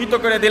আমি রহিত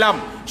করে দিলাম।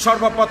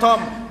 সর্বপ্রথম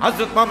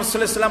হযরত মুহাম্মদ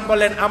সাল্লাল্লাহু আলাইহি ওয়াসাল্লাম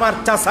বললেন আমার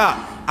চাচা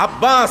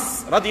আব্বাস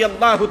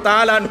রাদিয়াল্লাহু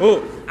তাআলা আনহু,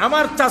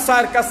 আমার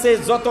চাচার কাছে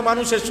যত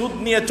মানুষের সুদ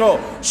নিয়েছো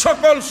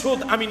সকল সুদ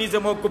আমি নিজে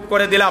মওকুফ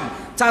করে দিলাম।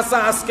 চাচা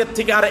আজকের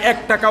থেকে আর 1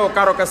 টাকাও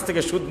কারো কাছ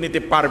থেকে সুদ নিতে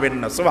পারবেন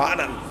না।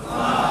 সুবহানাল্লাহ।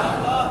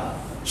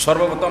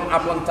 সর্বপ্রথম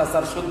আপন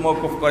চাচার সুদ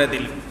মওকুফ করে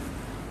দিলেন।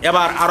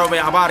 এবার আরবে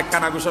আবার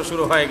কানাঘুষা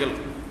শুরু হয়ে গেল,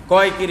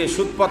 কয় কিরে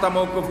সুদ পাতা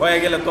মওকুফ হয়ে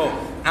গেলে তো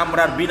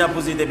আমরা বিনা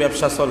পুঁজিতে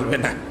ব্যবসা চলবে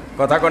না।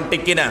 কথা কোন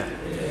ঠিক কিনা?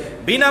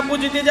 বিনা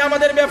পুঁজিতে যে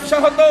আমাদের ব্যবসা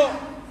হতো,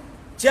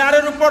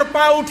 চেয়ারের উপর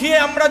পা উঠিয়ে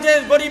আমরা যে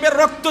গরিবের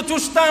রক্ত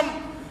চুষতাম,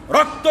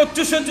 রক্ত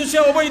চুষে চুষে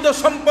অবৈধ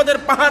সম্পদের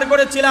পাহাড়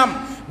করেছিলাম,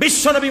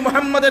 বিশ্বনবী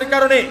মুহাম্মদের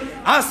কারণে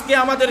আজকে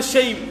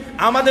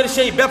আমাদের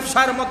সেই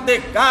ব্যবসার মধ্যে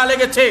গা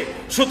লেগেছে।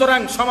 সুতরাং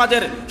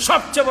সমাজের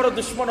সবচেয়ে বড়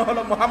দুশমন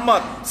হলো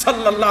মুহাম্মদ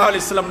সাল্লাল্লাহু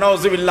আলাইহি সাল্লাম।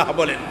 নাউজুবিল্লাহ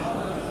বলেন।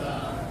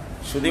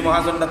 সুদী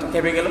মহাজনরা তো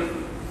কেঁপে গেল।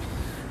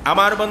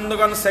 আমার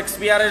বন্ধুগণ,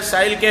 শেক্সপিয়ারের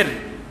শাইলকের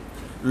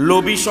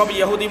লোভী সব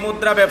ইহুদি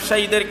মুদ্রা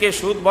ব্যবসায়ীদেরকে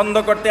সুদ বন্ধ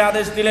করতে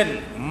আদেশ দিলেন।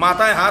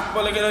 মাথায় হাত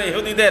পড়ে গেল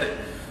ইহুদিদের।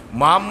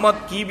 মোহাম্মদ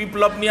কি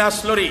বিপ্লব নিয়ে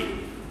আসলো রে,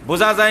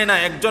 বোঝা যায় না।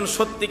 একজন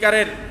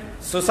সত্যিকারের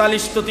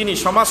সোশ্যালিস্ট, তিনি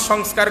সমাজ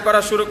সংস্কার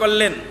করা শুরু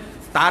করলেন।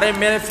 তারে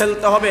মেরে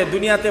ফেলতে হবে,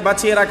 দুনিয়াতে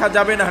বাঁচিয়ে রাখা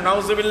যাবে না।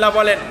 নাউজুবিল্লাহ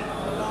বলেন।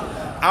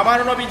 আমার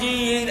নবীজি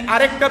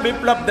আরেকটা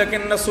বিপ্লব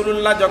দেখেন।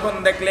 রাসূলুল্লাহ যখন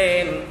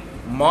দেখলেন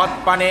মদ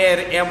পানের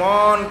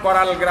এমন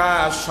করাল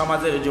গ্রাস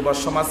সমাজের যুব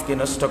সমাজকে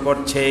নষ্ট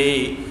করছে,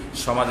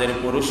 সমাজের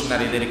পুরুষ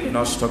নারীদেরকে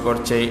নষ্ট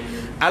করছে,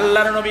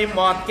 আল্লাহর নবী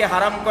মদকে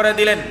হারাম করে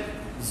দিলেন,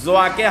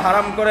 জোয়াকে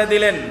হারাম করে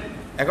দিলেন।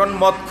 এখন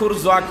মদখুর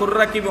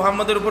জোয়াখুররা কি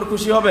মুহাম্মদের উপর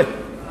খুশি হবে?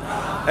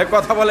 এ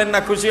কথা বলেন না,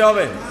 খুশি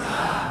হবে?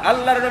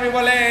 আল্লাহর নবী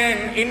বলেন,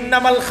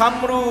 ইন্নামাল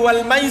খামরু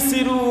ওয়াল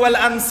মাইসিরু ওয়াল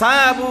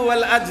আনসাবু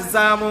ওয়াল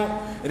আজজামু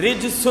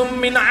রিজসুম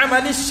মিন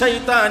আমালিশ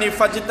শাইতানি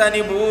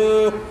ফাজতানিবু।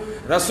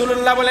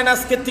 রাসূলুল্লাহ বলেন,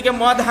 আজকের থেকে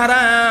মদ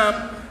হারাম,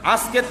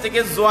 আজকের থেকে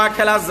জুয়া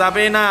খেলা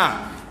যাবে না।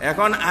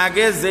 এখন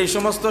আগে যে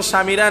সমস্ত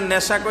স্বামীরা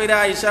নেশা কইরা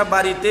আইসা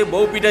বাড়িতে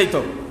বউ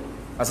পিটাইতো,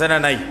 আছে না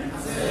নাই?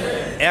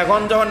 এখন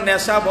যখন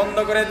নেশা বন্ধ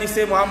করে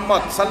দিছে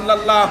মুহাম্মদ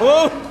সাল্লাল্লাহু,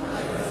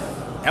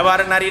 এবার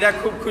নারীরা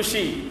খুব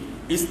খুশি,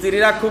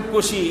 স্ত্রীরা খুব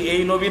খুশি।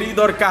 এই নবীরই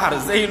দরকার,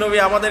 যেই নবী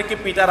আমাদেরকে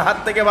পিটার হাত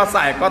থেকে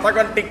বাঁচায়। কথা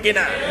কন ঠিক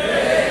কিনা?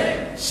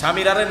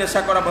 স্বামীরা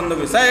নেশা করা বন্ধ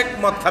করেছে, এক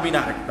মদ খাবি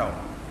না একটাও।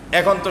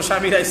 এখন তো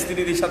স্বামীরা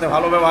স্ত্রীদের সাথে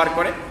ভালো ব্যবহার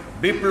করে।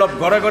 বিপ্লব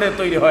ঘরে ঘরে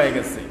তৈরি হয়ে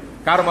গেছে।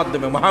 কার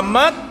মাধ্যমে?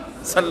 মুহাম্মদ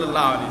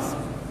সাল্লাল্লাহু আলাইহি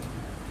ওয়াসাল্লাম।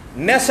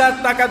 নেশার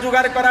টাকা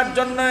জোগাড় করার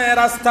জন্য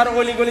রাস্তার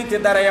অলিগলিতে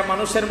দাঁড়াইয়া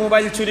মানুষের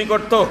মোবাইল চুরি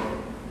করত।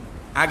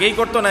 আগেই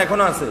করতো না,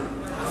 এখনো আছে?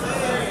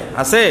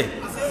 আছে।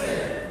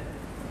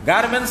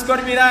 গার্মেন্টস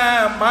কর্মীরা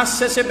মাস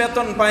শেষে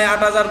বেতন পায়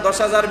 8,000,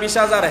 10,000,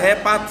 20,000। হে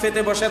পাত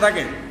ফেতে বসে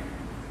থাকে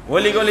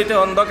অলিগলিতে,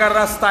 অন্ধকার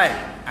রাস্তায়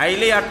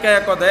আইলেই আটকায়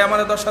দেয়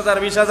আমার 10,000,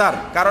 20,000,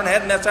 কারণ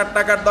হের নেশার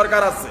টাকার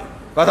দরকার আছে।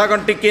 কথা কোন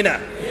ঠিক কিনা?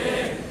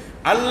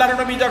 আল্লাহর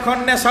নবী যখন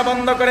নেশা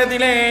বন্ধ করে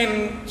দিলেন,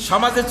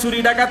 সমাজে চুরি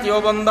ডাকাতিও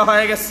বন্ধ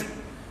হয়ে গেছে।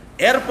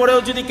 এরপরেও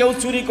যদি কেউ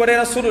চুরি করে,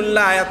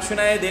 রাসূলুল্লাহ আয়াত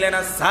শুনায়ে দিলেন,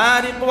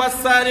 আস-সারিকু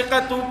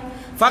ওয়াস-সারিকাতু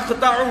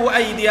ফাকতাউ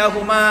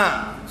আইদিয়াহুমা,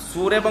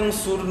 চোর এবং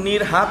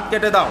চুরনির হাত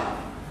কেটে দাও।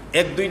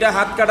 1-2টা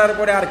হাত কাটার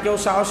পরে আর কেউ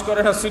সাহস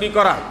করে না চুরি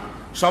করা।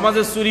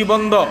 সমাজে চুরি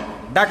বন্ধ,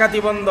 ডাকাতি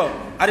বন্ধ।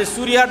 আরে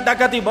চুরি আর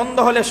ডাকাতি বন্ধ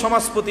হলে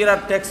সমাজপতিরা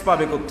ট্যাক্স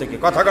পাবে কোত্থেকে?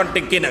 কথা কন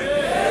ঠিক কিনা?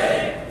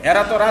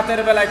 এরা তো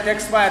রাতের বেলায়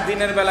ট্যাক্স পায়,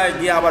 দিনের বেলায়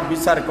গিয়ে আবার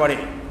বিচার করে।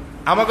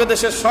 আমাদের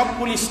দেশের সব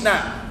পুলিশ না,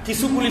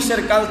 কিছু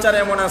পুলিশের কালচার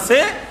এমন আছে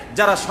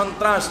যারা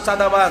সন্ত্রাস,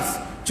 চাঁদাবাজ,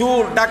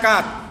 চোর,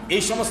 ডাকাত,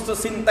 এই সমস্ত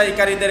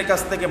ছিনতাইকারীদের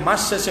কাছ থেকে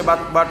মাস শেষে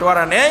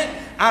বাটোয়ারা নেয়।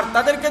 আর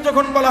তাদেরকে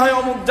যখন বলা হয়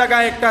অমুক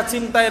জায়গায় একটা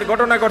ছিনতাইয়ের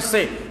ঘটনা ঘটছে,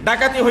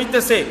 ডাকাতি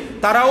হইতেছে,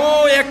 তারাও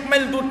 1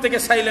 মাইল দূর থেকে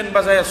সাইলেন্ট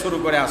বাজায়া শুরু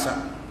করে আসা,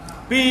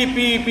 P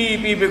P P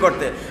P P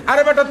করতে।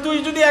 আরে বেটা, তুই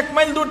যদি 1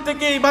 মাইল দূর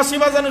থেকে এই বাঁশি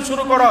বাজানো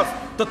শুরু করস,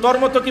 তো তোর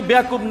মতো কি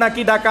বেয়াকুব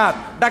নাকি ডাকাত?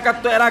 ডাকাত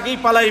তো এর আগেই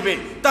পালাইবে।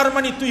 তার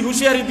মানে তুই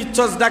হুঁশিয়ারি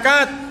দিচ্ছস,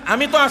 ডাকাত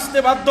আমি তো আসতে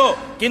বাধ্য,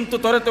 কিন্তু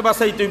তোরে তো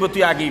বাঁচাই তুইব,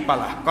 তুই আগেই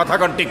পালা। কথা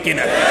কন ঠিক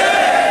কিনা?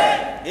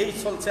 এই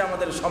চলছে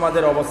আমাদের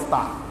সমাজের অবস্থা।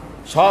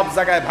 সব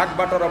জায়গায় ভাগ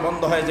বাটোয়ারা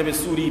বন্ধ হয়ে যাবে,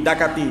 চুরি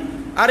ডাকাতি।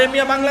 আরে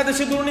মিয়া,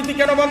 বাংলাদেশে দুর্নীতি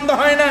কেন বন্ধ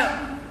হয় না?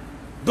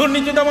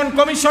 দুর্নীতি দমন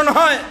কমিশন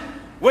হয়,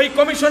 ওই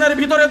কমিশনের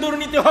ভিতরে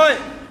দুর্নীতি হয়,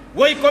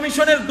 ওই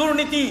কমিশনের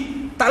দুর্নীতি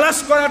তালাশ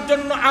করার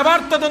জন্য আবার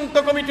তদন্ত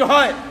কমিটি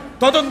হয়।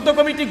 তদন্ত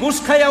কমিটি ঘুষ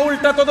খাইয়া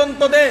উল্টা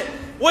তদন্ত দেয়,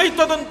 ওই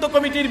তদন্ত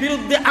কমিটির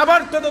বিরুদ্ধে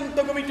আবার তদন্ত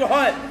কমিটি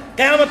হয়।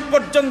 কিয়ামত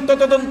পর্যন্ত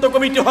তদন্ত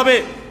কমিটি হবে,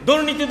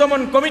 দুর্নীতি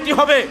দমন কমিটি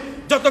হবে।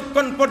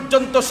 যতক্ষণ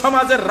পর্যন্ত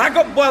সমাজের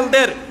রাঘব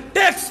বোয়ালদের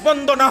ট্যাক্স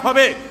বন্ধ না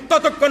হবে,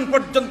 ততক্ষণ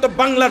পর্যন্ত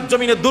বাংলার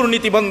জমিনে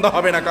দুর্নীতি বন্ধ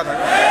হবে না। কথা,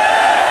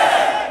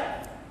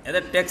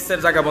 এদের ট্যাক্সের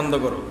জায়গা বন্ধ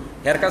করো।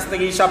 এর কাছ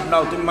থেকে হিসাব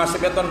নাও, তুমি মাসে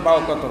বেতন পাও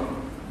কত?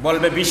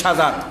 বলবে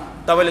 20,000।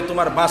 তাহলে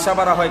তোমার বাসা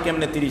ভাড়া হয়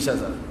কেমনে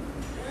 30,000?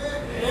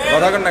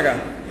 কথা কন না?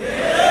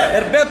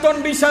 এর বেতন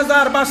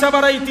 20,000, বাসা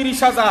ভাড়াই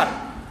 30,000।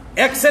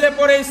 এক ছেলে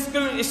পড়ে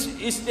স্কুল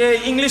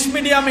ইংলিশ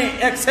মিডিয়ামে,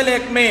 এক ছেলে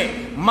এক মেয়ে,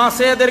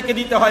 মাসে এদেরকে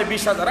দিতে হয়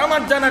 20,000।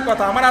 আমার জানা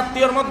কথা, আমার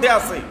আত্মীয়র মধ্যে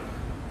আছে,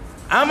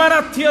 আমার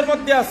আত্মীয়র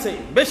মধ্যে আছে,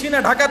 বেশি না,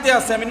 ঢাকাতে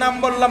আছে, আমি নাম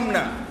বললাম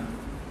না।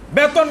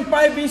 বেতন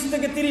পায় 20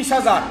 থেকে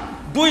 30,000।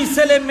 2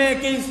 ছেলে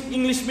মেয়েকে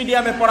ইংলিশ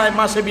মিডিয়ামে পড়ায়,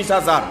 মাসে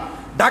 20,000।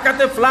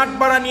 ঢাকাতে ফ্ল্যাট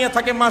ভাড়া নিয়ে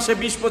থাকে, মাসে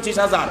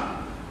 20-25,000।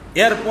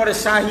 এরপরে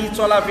শাহী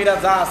চলাফেরা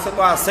যা আছে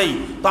তো আছেই।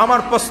 তো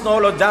আমার প্রশ্ন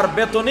হলো, যার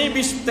বেতনেই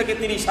 20 থেকে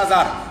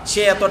 30,000,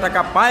 সে এত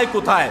টাকা পায়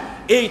কোথায়?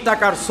 এই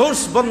টাকার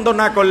সোর্স বন্ধ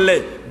না করলে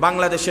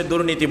বাংলাদেশে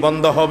দুর্নীতি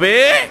বন্ধ হবে?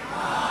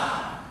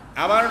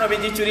 আমার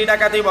নবীজি চুরি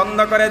ডাকাতি বন্ধ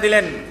করে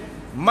দিলেন।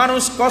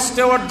 মানুষ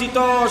কষ্টে অর্জিত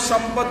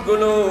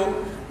সম্পদগুলো,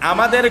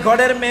 আমাদের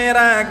ঘরের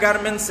মেয়েরা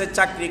গার্মেন্টসে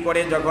চাকরি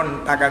করে যখন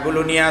টাকাগুলো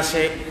নিয়ে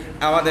আসে,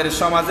 আমাদের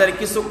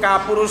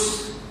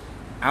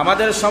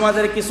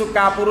সমাজের কিছু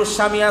কাপুরুষ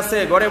স্বামী আছে,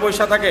 ঘরে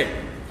বসে থাকে।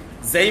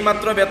 যেই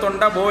মাত্র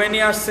বেতনটা বয়ে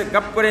নিয়ে আসছে,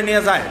 গাপ করে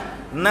নিয়ে যায়,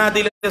 না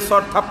দিলে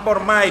সর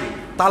থাপ্পড় মাইর,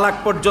 তালাক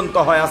পর্যন্ত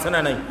হয়। আছে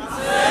না নাই?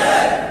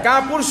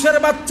 কাপুরুষের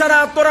বাচ্চারা,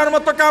 তোরার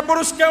মতো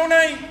কাপুরুষ কেউ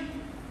নেই।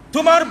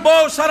 তোমার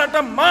বউ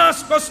সারাটা মাস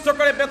কষ্ট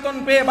করে বেতন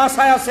পেয়ে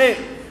বাসায় আসে,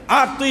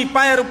 আর তুই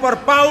পায়ের উপর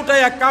পা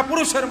উঠাইয়া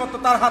কাপুরুষের মতো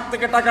তার হাত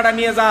থেকে টাকাটা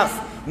নিয়ে যাস,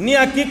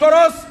 নিয়ে কি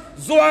করস?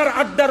 জোয়ার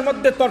আড্ডার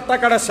মধ্যে তোর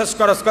টাকাটা শেষ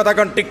করস। কথা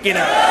কোন ঠিক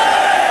কিনা?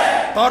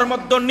 তোর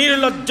মধ্যে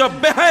নির্লজ্জ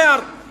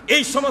বেহায়ার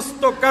এই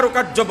সমস্ত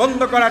কারুকার্য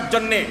বন্ধ করার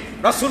জন্য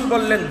রাসূল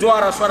বললেন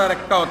জোয়ার আসর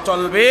একটাও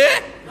চলবে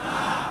না।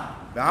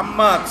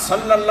 মুহাম্মদ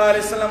সাল্লাল্লাহু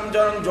আলাইহি সাল্লাম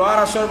যখন জোয়ার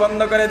আসর বন্ধ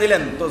করে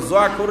দিলেন, তো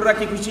জোয়াখুররা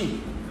কি খুশি?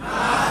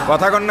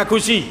 কথা কন না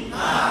খুশি?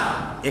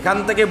 এখান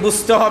থেকে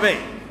বুঝতে হবে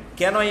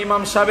কেন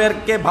ইমাম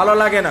সাহেবকে ভালো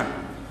লাগে না।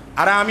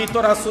 আর আমি তো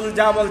রাসূল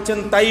যা বলছেন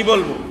তাই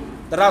বলবো।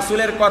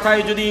 রাসূলের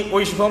কথায় যদি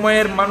ওই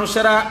সময়ের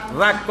মানুষেরা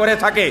রাগ করে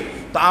থাকে,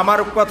 তো আমার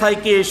কথায়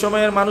কি এই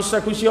সময়ের মানুষরা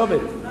খুশি হবে?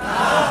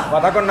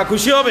 কথা কন না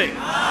খুশি হবে?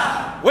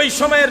 ওই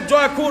সময়ের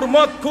জুয়াখুর,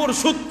 মদখুর,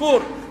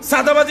 সুদখুর,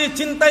 সাদাবাজি,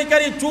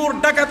 ছিনতাইকারী, চোর,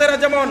 ডাকাতেরা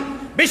যেমন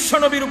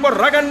বিশ্বনবীর উপর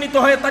রাগান্বিত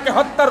হয়ে তাকে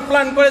হত্যার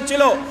প্ল্যান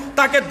করেছিল,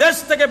 তাকে দেশ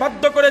থেকে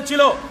বাধ্য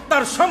করেছিল,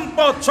 তার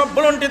সম্পদ সব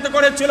বলণ্ঠিত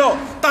করেছিল,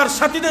 তার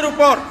সাথীদের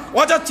উপর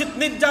অযাচিত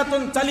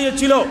নির্যাতন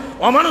চালিয়েছিল,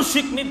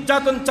 অমানসিক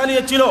নির্যাতন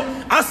চালিয়েছিল,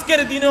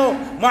 আজকের দিনেও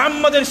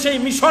মুহাম্মদের সেই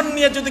মিশন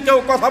নিয়ে যদি কেউ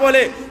কথা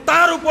বলে,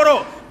 তার উপরও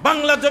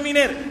বাংলা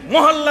জমিনের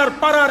মহল্লার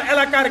পাড়ার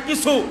এলাকার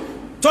কিছু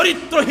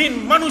চরিত্রহীন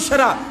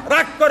মানুষেরা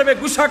রাগ করবে,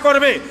 গুসা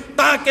করবে,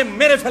 তাকে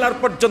মেরে ফেলার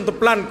পর্যন্ত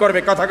প্ল্যান করবে।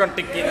 কথা কোন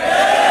ঠিক কিনা?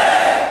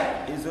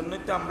 এই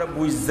জন্যই তো আমরা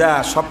বুঝা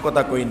সব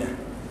কথা কই না।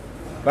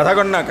 কথা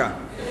কন না কা?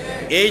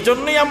 এই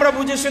জন্যই আমরা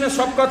বুঝে শুনে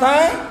সব কথা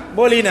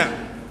বলি না,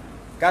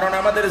 কারণ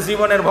আমাদের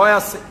জীবনের ভয়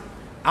আছে,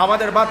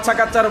 আমাদের বাচ্চা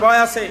কাচ্চার ভয়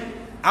আছে,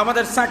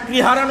 আমাদের চাকরি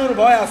হারানোর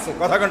ভয় আছে।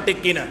 কথা কোন ঠিক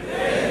কিনা?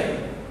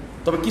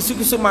 তবে কিছু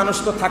কিছু মানুষ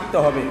তো থাকতে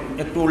হবে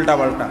একটু উল্টা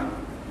পাল্টা।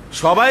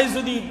 সবাই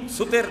যদি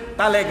সুতের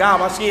তালে গা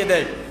ভাসিয়ে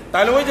দেয়,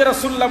 তাহলে ওই যে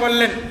রাসূলুল্লাহ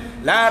বললেন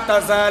লা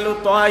তাজালু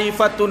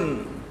তাইফাতুন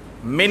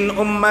মিন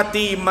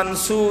উম্মতি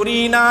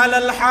মানসুরিনা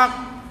আলাল হক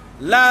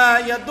লা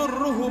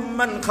ইয়াদুররুহুম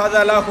মান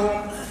খাযালাহুম।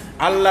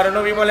 আল্লাহর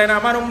নবী বলেন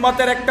আমার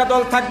উম্মতের একটা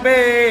দল থাকবে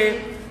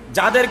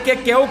যাদেরকে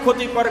কেউ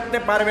ক্ষতি করতে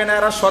পারবে না,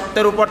 এরা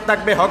সত্যের উপর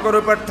থাকবে, হকের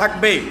উপর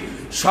থাকবে।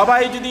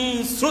 সবাই যদি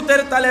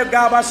শ্রুতের তালে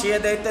গা ভাসিয়ে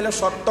দেয়, তাহলে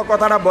সত্য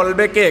কথাটা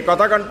বলবে কে?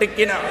 কথা কোন ঠিক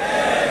কিনা?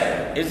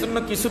 এই জন্য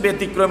কিছু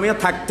ব্যতিক্রমীয়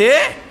থাকতে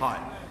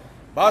হয়।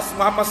 বাস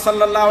মুহাম্মদ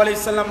সাল্লাল্লাহু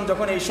আলাইহি সাল্লাম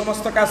যখন এই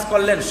সমস্ত কাজ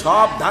করলেন,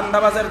 সব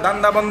ধান্দাবাজের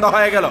ধান্দা বন্ধ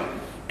হয়ে গেল।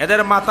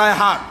 এদের মাথায়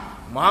হাত।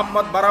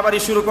 মুহাম্মদ বাড়াবাড়ি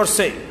শুরু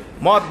করছে,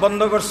 মদ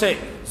বন্ধ করছে,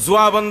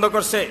 জুয়া বন্ধ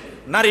করছে,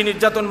 নারী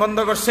নির্যাতন বন্ধ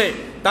করছে,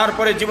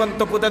 তারপরে জীবন্ত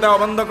পুঁতে দেওয়া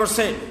বন্ধ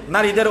করছে,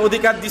 নারীদের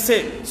অধিকার দিছে,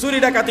 চুরি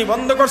ডাকাতি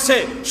বন্ধ করছে,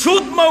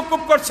 সুদ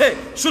মওকুফ করছে,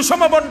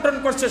 সুষম বন্টন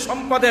করছে,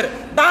 সম্পদের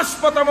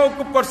দাসপ্রথা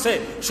মওকুফ করছে,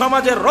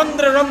 সমাজের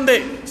রন্ধ্রে রন্ধ্রে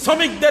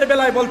শ্রমিকদের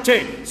বেলায় বলছে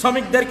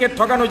শ্রমিকদেরকে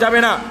ঠকানো যাবে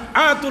না।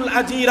 Atul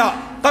Ajira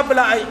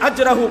ক্বাবলা I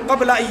আজরাহু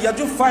ক্বাবলা I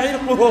ইয়াজুফা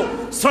ইরকুহু।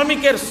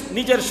 শ্রমিকের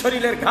নিজের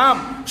শরীরের ঘাম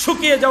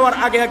শুকিয়ে যাওয়ার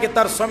আগে আগে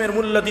তার শ্রমের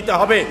মূল্য দিতে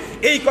হবে।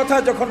 এই কথা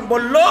যখন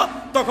বলল,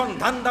 তখন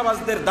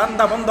ধান্দাবাজদের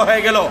ধান্দা বন্ধ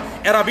হয়ে গেল।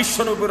 এরা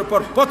বিশ্বনবীর উপর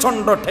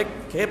প্রচন্ড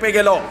খেপে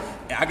গেল।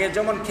 আগে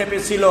যেমন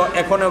খেপেছিল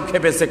এখনো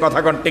খেপেছে। কথা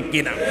কোন ঠিক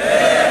কিনা?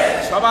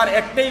 সবার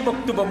একটাই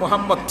বক্তব্য,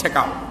 মুহাম্মদ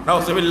ঠেকাও।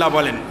 নাউজুবিল্লাহ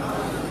বলেন।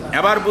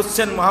 এবার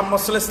বুঝছেন মুহাম্মদ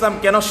সাল্লাল্লাহু আলাইহি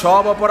ওয়াসাল্লাম কেন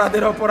সব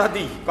অপরাধের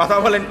অপরাধী। কথা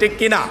বলেন ঠিক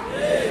কিনা?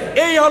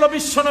 এই হলো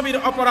বিশ্বনবীর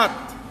অপরাধ।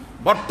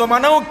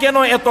 বর্তমানেও কেন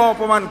এত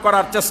অপমান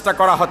করার চেষ্টা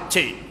করা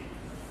হচ্ছে,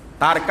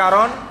 তার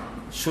কারণ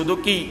শুধু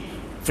কি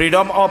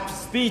ফ্রিডম অফ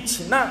স্পিচ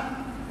না,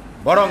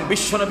 বরং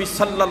বিশ্বনবী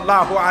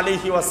সাল্লাল্লাহু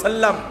আলাইহি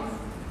ওয়াসাল্লাম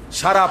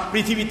সারা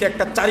পৃথিবীতে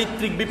একটা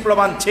চারিত্রিক বিপ্লব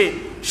আনছে,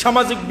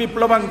 সামাজিক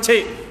বিপ্লব আনছে।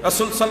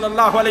 রাসূল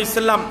সাল্লাল্লাহু আলাইহি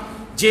সাল্লাম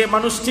যে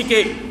মানুষটিকে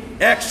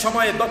এক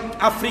সময়ে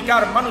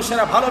আফ্রিকার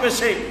মানুষেরা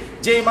ভালোবেসে,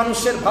 যে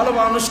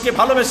মানুষকে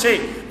ভালোবেসে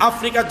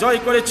আফ্রিকা জয়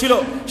করেছিল,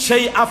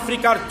 সেই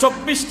আফ্রিকার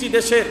 24টি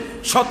দেশের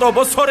শত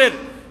বছরের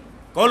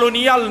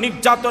কলোনিয়াল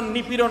নির্যাতন,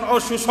 নিপীড়ন ও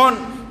শোষণ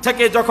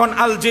থেকে যখন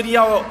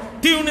আলজেরিয়া ও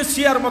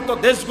তিউনিসিয়ার মতো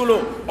দেশগুলো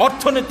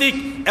অর্থনৈতিক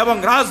এবং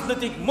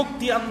রাজনৈতিক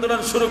মুক্তি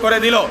আন্দোলন শুরু করে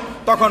দিল,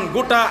 তখন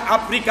গোটা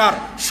আফ্রিকার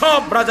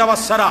সব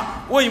রাজাবাদশারা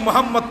ওই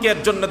মুহাম্মদকে এর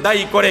জন্য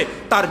দায়ী করে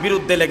তার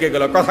বিরুদ্ধে লেগে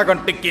গেল। কথা কোন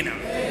ঠিক কিনা?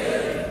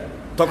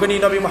 তখনই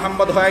নবী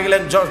মুহাম্মদ হয়ে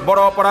গেলেন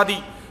বড় অপরাধী।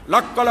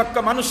 লক্ষ লক্ষ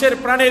মানুষের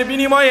প্রাণের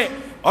বিনিময়ে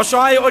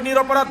অসহায় ও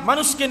নিরপরাধ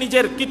মানুষকে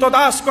নিজের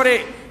কৃতদাস করে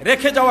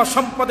রেখে যাওয়া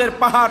সম্পদের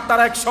পাহাড়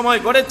তারা এক সময়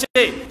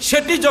গড়েছে,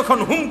 সেটি যখন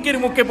হুমকির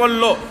মুখে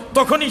পড়ল,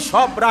 তখনই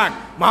সব রাগ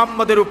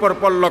মুহাম্মদের উপর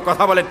পড়ল।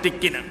 কথা বলে ঠিক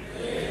কিনা?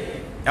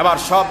 এবার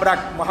সব রাগ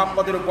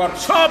মুহাম্মদের উপর,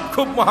 সব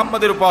খুব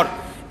মুহাম্মদের উপর।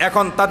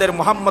 এখন তাদের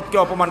মুহাম্মদকে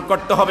অপমান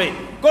করতে হবে,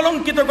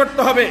 কলঙ্কিত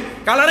করতে হবে,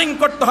 কালারিং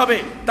করতে হবে,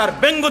 তার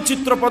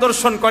ব্যঙ্গচিত্র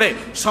প্রদর্শন করে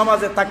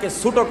সমাজে তাকে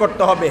ছোট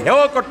করতে হবে,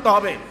 হেয় করতে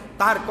হবে,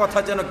 তার কথা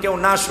যেন কেউ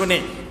না শুনে,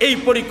 এই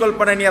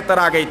পরিকল্পনা নিয়ে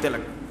তারা আগাইতে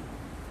লাগলো।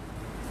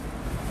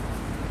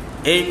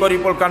 এই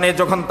পরিকল্পনা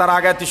যখন তারা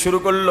আগাইতে শুরু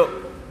করলো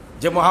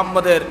যে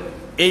মুহাম্মদের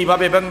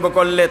এইভাবে ব্যঙ্গ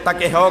করলে,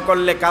 তাকে হেয়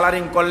করলে,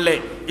 কালারিং করলে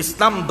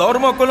ইসলাম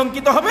ধর্ম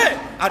কলঙ্কিত হবে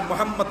আর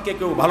মুহাম্মদকে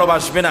কেউ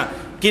ভালোবাসবে না।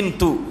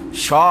 কিন্তু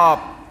সব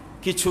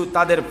কিছু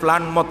তাদের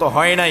প্ল্যান মতো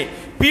হয় নাই।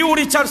 পিউ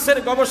রিসার্চের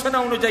গবেষণা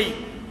অনুযায়ী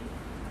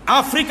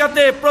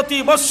আফ্রিকাতে প্রতি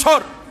বছর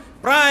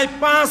প্রায়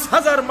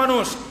 5000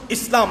 মানুষ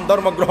ইসলাম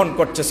ধর্ম গ্রহণ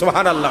করছে।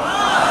 সুবহানাল্লাহ।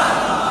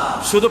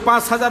 শুধু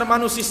 5000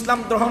 মানুষ ইসলাম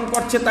গ্রহণ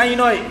করছে তাই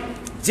নয়,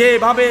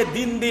 যেভাবে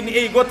দিন দিন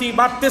এই গতি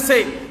বাড়তেছে,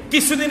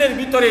 কিছুদিনের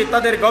ভিতরে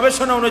তাদের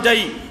গবেষণা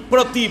অনুযায়ী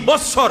প্রতি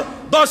বৎসর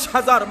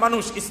 10,000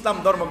 মানুষ ইসলাম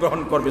ধর্ম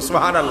গ্রহণ করবে।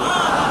 সুবহানাল্লাহ।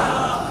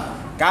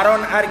 কারণ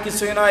আর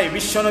কিছুই নয়,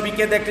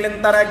 বিশ্বনবীকে দেখলেন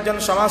তারা একজন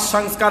সমাজ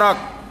সংস্কারক।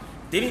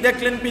 তিনি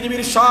দেখলেন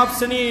পৃথিবীর সব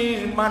শ্রেণীর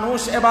মানুষ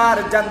এবার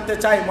জানতে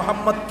চায়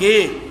মুহাম্মদ কে,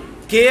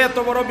 কে এত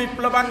বড়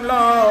বিপ্লব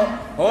আনলো,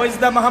 হু ইজ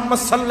দা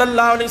মুহাম্মদ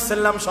সাল্লাল্লাহু আলাইহি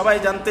সাল্লাম। সবাই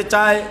জানতে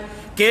চায়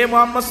কে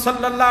মুহাম্মদ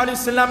সাল্লাল্লাহু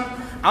আলাইহি সাল্লাম।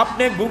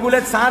 আপনি গুগলে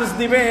সার্চ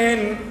দিবেন,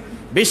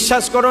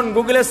 বিশ্বাস করুন,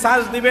 গুগলে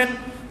সার্চ দিবেন,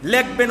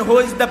 লিখবেন who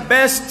is the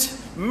best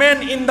man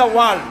in the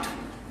world.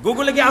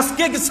 গুগলে গিয়ে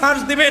আজকে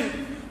সার্চ দিবেন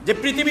যে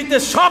পৃথিবীতে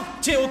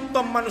সবচেয়ে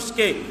উত্তম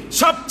মানুষকে,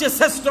 সবচেয়ে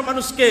শ্রেষ্ঠ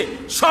মানুষকে,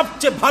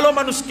 সবচেয়ে ভালো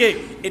মানুষকে,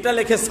 এটা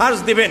লিখে সার্চ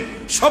দিবেন,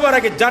 সবার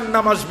আগে যার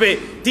নাম আসবে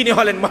তিনি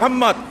হলেন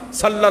মুহাম্মদ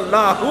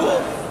সাল্লাল্লাহু।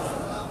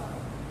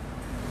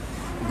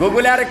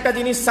 গুগলে আরেকটা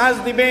জিনিস সার্চ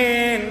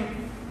দিবেন,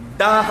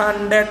 দা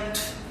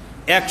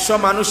 100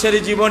 মানুষের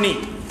জীবনী।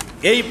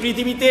 এই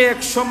পৃথিবীতে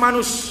 100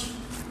 মানুষ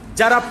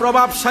যারা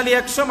প্রভাবশালী,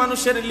 100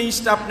 মানুষের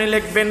লিস্ট আপনি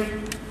লিখবেন।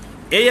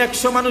 এই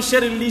 100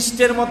 মানুষের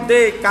লিস্টের মধ্যে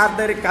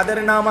কাদের কাদের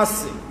নাম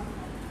আছে,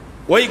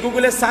 ওই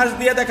গুগলে সার্চ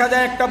দিয়ে দেখা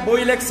যায় একটা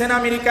বই লেখছেন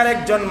আমেরিকার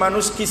একজন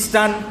মানুষ,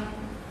 খ্রিস্টান।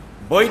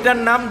 বইটার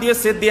নাম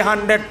দিয়েছে দি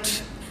 100,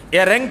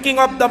 এ ranking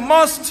of the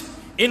most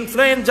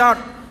influencer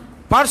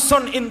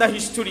person in the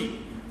history.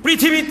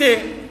 পৃথিবীতে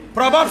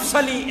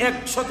প্রভাবশালী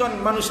 100 জন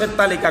মানুষের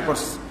তালিকা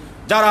করছে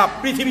যারা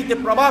পৃথিবীতে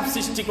প্রভাব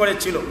সৃষ্টি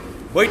করেছিল।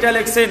 বইটা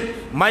লেখছেন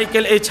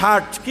মাইকেল এইচ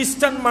হার্ট,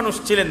 খ্রিস্টান মানুষ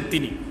ছিলেন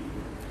তিনি।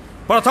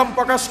 প্রথম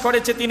প্রকাশ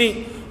করেছে তিনি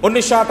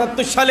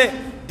 1978 সালে,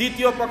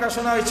 দ্বিতীয়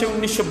প্রকাশনা হয়েছে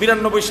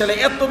 1992 সালে।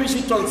 এত বেশি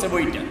চলছে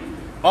বইটা,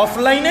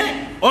 অফলাইনে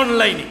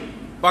অনলাইনে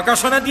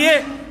প্রকাশনা দিয়ে,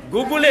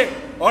 গুগলে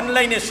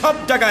অনলাইনে সব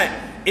জায়গায়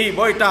এই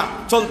বইটা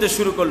চলতে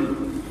শুরু করল।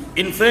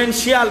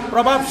 ইনফ্লুয়েন্সিয়াল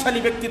প্রভাবশালী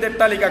ব্যক্তিদের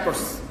তালিকা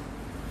করছে।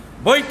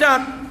 বইটা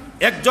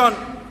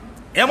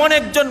এমন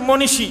একজন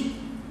মনীষী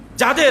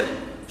যাদের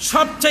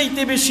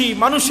সবচাইতে বেশি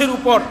মানুষের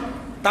উপর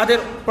তাদের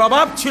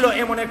প্রভাব ছিল,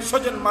 এমন 100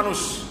 জন মানুষ।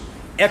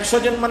 100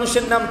 জন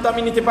মানুষের নাম তো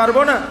আমি নিতে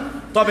পারবো না,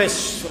 তবে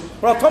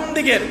প্রথম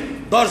দিকের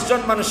 10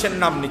 জন মানুষের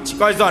নাম নিচ্ছি।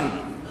 কয়জন?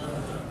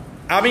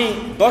 আমি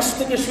 10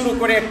 থেকে শুরু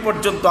করে 1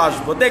 পর্যন্ত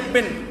আসবো।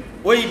 দেখবেন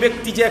ওই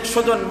ব্যক্তি যে 100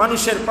 জন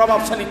মানুষের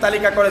প্রভাবশালী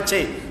তালিকা করেছে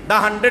দা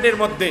 100-এর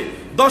মধ্যে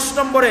 10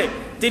 নম্বরে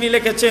তিনি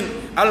লিখেছেন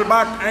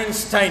আলবার্ট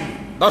আইনস্টাইন,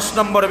 10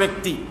 নম্বর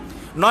ব্যক্তি।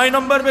 9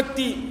 নম্বর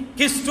ব্যক্তি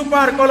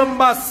ক্রিস্টোফার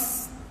কলম্বাস,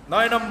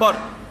 9 নম্বর।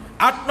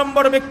 8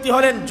 নম্বর ব্যক্তি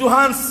হলেন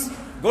জোহান্স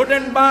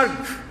গুটেনবার্গ।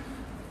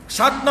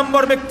 7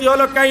 নম্বর ব্যক্তি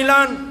হলো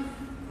কাইলান।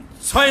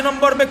 6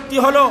 নম্বর ব্যক্তি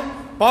হলো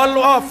পল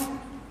অফ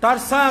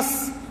টার্সাস।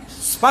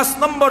 5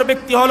 নম্বর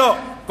ব্যক্তি হলো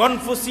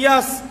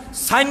কনফুসিয়াস।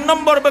 6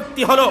 নম্বর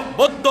ব্যক্তি হলো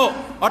বৌদ্ধ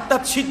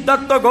অর্থাৎ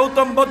সিদ্ধার্থ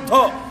গৌতম বুদ্ধ।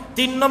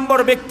 3 নম্বর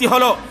ব্যক্তি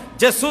হলো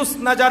জেসুস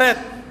নাজারেত।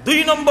 2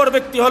 নম্বর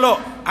ব্যক্তি হলো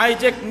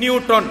আইজ্যাক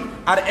নিউটন।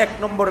 আর 1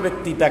 নম্বর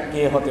ব্যক্তিটা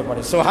কে হতে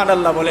পারে?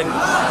 সুবহানাল্লাহ বলেন।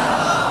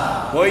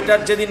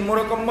 বইটার যেদিন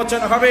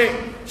মোড়কোন্মোচন হবে,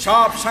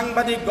 সব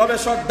সাংবাদিক,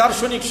 গবেষক,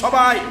 দার্শনিক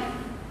সবাই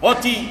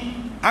অতি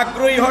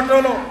আগ্রহী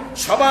হলো।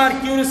 সবার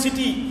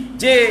কিউরিওসিটি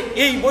যে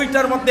এই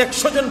বইটার মধ্যে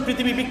 100 জন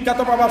পৃথিবী বিখ্যাত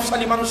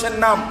প্রভাবশালী মানুষের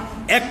নাম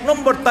 1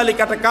 নম্বর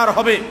তালিকাটা কার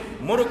হবে?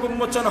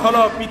 মোড়কোন্মোচন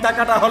হলো, পিতা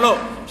কাটা হলো,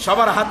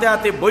 সবার হাতে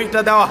হাতে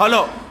বইটা দেওয়া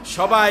হলো।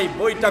 সবাই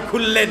বইটা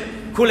খুললেন,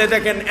 খুলে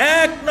দেখেন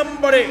 1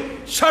 নম্বরে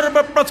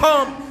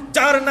সর্বপ্রথম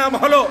যার নাম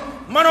হলো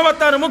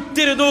মানবতার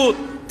মুক্তির দূত,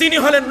 তিনি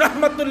হলেন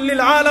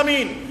রাহমাতুল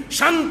আলামিন,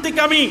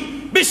 শান্তিকামী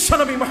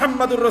বিশ্বনবী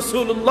মুহাম্মদুর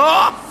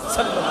রাসূলুল্লাহ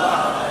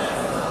সাল্লাল্লাহু আলাইহি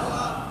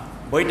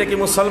ওয়াসাল্লাম। বইটা কি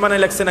মুসলমানে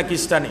লেখছে না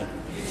খ্রিস্টানে?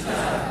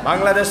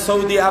 বাংলাদেশ,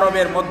 সৌদি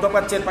আরবের,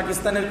 মধ্যপ্রাচ্যের,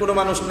 পাকিস্তানের কোনো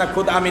মানুষ না,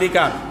 খুদ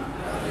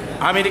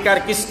আমেরিকার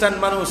খ্রিস্টান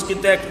মানুষ।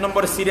 কিন্তু 1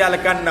 নম্বর সিরিয়াল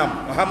কার নাম?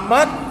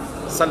 মুহাম্মদ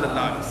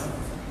সাল্লাল্লাহু আলাইহি ওয়াসাল্লাম।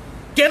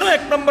 কেন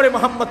 1 নম্বরে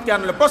মুহাম্মদকে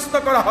আনলো? প্রশ্ন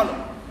করা হলো।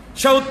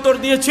 সে উত্তর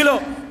দিয়েছিল,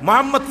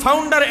 Muhammad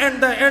founder and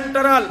the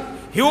এন্টারাল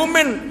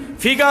human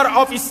figure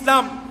of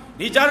Islam,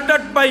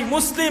 regarded by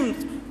Muslims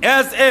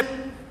as a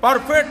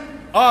prophet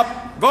of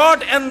God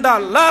and the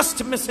last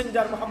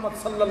messenger Muhammad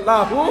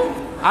sallallahu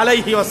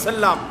alayhi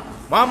wasallam.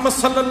 Muhammad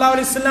sallallahu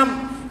alayhi wasallam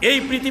এই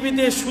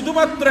পৃথিবীতে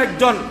শুধুমাত্র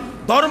একজন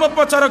ধর্ম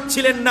প্রচারক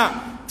ছিলেন না,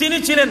 তিনি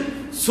ছিলেন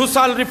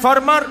সোশ্যাল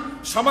রিফর্মার,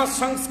 সমাজ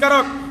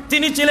সংস্কারক,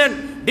 তিনি ছিলেন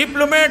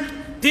ডিপ্লোম্যাট,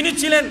 তিনি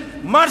ছিলেন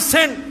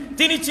মার্চেন্ট,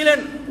 তিনি ছিলেন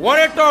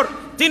ওয়ারেটর,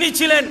 তিনি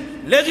ছিলেন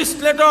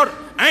লেজিসলেটর,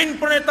 আইন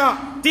প্রণেতা,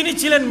 তিনি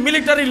ছিলেন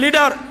মিলিটারি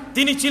লিডার,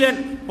 তিনি ছিলেন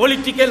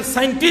পলিটিক্যাল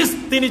সায়েন্টিস্ট,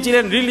 তিনি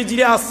ছিলেন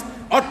রিলিজিয়াস,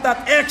 অর্থাৎ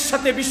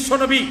একসাথে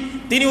বিশ্বনবী।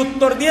 তিনি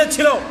উত্তর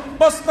দিয়েছিল,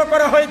 প্রশ্ন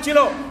করা হয়েছিল,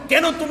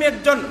 কেন তুমি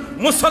একজন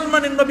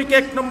মুসলমানের নবীকে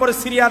 1 নম্বরে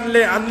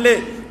সিরিয়ালে আনলে,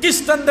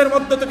 খ্রিস্টানদের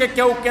মধ্য থেকে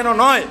কেউ কেন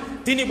নয়?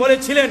 তিনি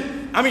বলেছিলেন,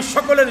 আমি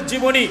সকলের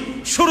জীবনী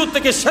শুরু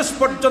থেকে শেষ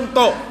পর্যন্ত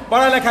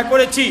পড়ালেখা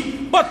করেছি,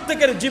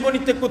 প্রত্যেকের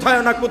জীবনীতে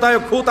কোথায় না কোথায়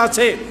খুঁত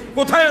আছে,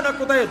 কোথায় না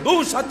কোথায়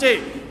দোষ আছে,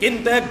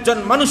 কিন্তু একজন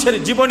মানুষের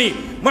জীবনী,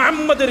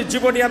 মুহাম্মদের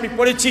জীবনী আমি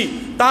পড়েছি।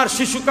 তার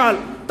শিশুকাল,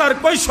 তার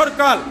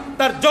কৈশোরকাল,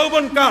 তার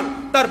যৌবনকাল,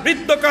 তার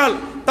বৃদ্ধকাল,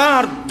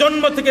 তার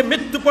জন্ম থেকে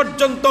মৃত্যু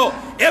পর্যন্ত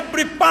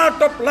এভরি পার্ট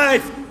অফ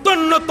লাইফ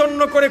তন্ন তন্ন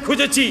করে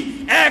খুঁজেছি।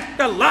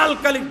 একটা লাল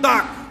কালির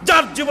দাগ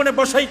যার জীবনে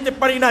বসাইতে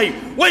পারি নাই,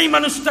 ওই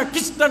মানুষটা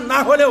খ্রিস্টান না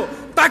হলেও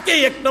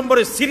তাকেই 1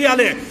 নম্বরের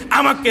সিরিয়ালে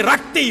আমাকে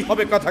রাখতেই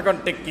হবে। কথা কোন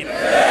ঠিক কিনা?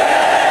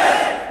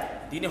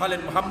 তিনি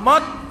হলেন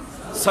মুহাম্মদ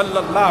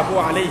সাল্লাল্লাহু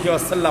আলাইহি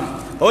ওয়াসাল্লাম।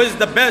 Who is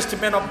the best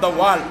man of the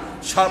world.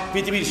 সব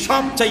পৃথিবীর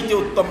সবচাইতে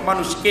উত্তম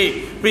মানুষকে,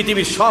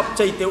 পৃথিবীর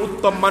সবচাইতে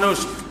উত্তম মানুষ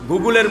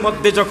গুগলের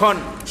মধ্যে যখন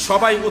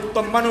সবাই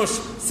উত্তম মানুষ,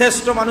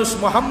 শ্রেষ্ঠ মানুষ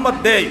মুহাম্মদ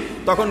দেয়,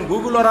 তখন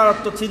গুগলওয়ালার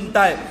তো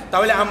চিন্তায়,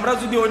 তাহলে আমরা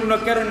যদি অন্য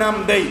কারো নাম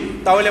দেই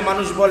তাহলে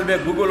মানুষ বলবে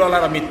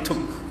গুগলওয়ালারা মিথ্যুক।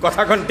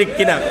 কথা কোন ঠিক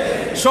কিনা?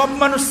 সব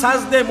মানুষ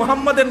সার্চ দেয়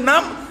মুহাম্মদের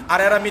নাম, আর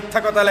এরা মিথ্যা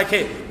কথা লেখে।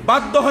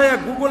 বাধ্য হয়ে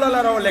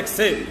গুগলওয়ালারাও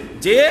লেখছে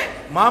যে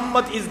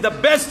Muhammad is the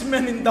best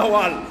man in the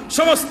world.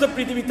 সমস্ত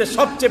পৃথিবীতে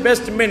সবচেয়ে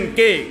বেস্ট ম্যান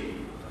কে?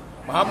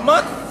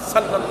 মুহাম্মদ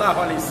সাল্লাল্লাহু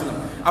আলাইহি ওয়াসাল্লাম।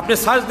 আপনি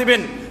সার্চ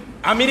দিবেন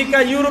আমেরিকা,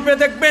 ইউরোপে,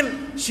 দেখবেন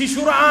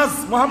শিশুরা আজ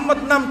মুহাম্মদ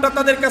নামটা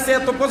তাদের কাছে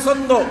এত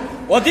পছন্দ,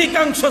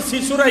 অধিকাংশ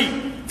শিশুরাই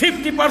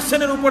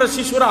 50% উপরে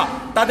শিশুরা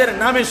তাদের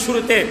নামের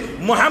শুরুতে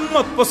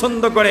মুহাম্মদ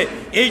পছন্দ করে।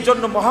 এই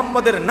জন্য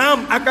মুহাম্মদের নাম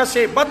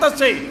আকাশে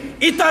বাতাসে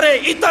ইতারে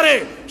ইতারে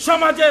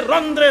সমাজে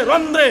রন্ধ্রে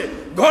রন্ধ্রে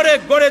ঘরে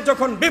ঘরে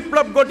যখন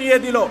বিপ্লব ঘটিয়ে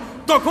দিল,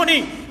 তখনই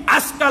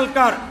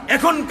আজকালকার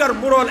এখনকার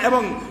মুরল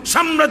এবং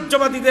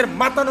সাম্রাজ্যবাদীদের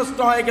মাথা নষ্ট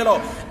হয়ে গেল।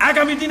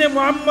 আগামী দিনে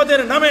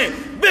মুহাম্মদের নামে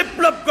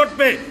বিপ্লব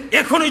ঘটবে,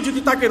 এখনই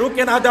যদি তাকে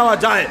রুখে না দেওয়া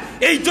যায়।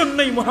 এই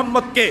জন্যই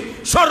মুহাম্মদকে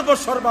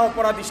সর্বসর্বা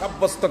অপরাধী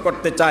সাব্যস্ত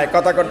করতে চায়।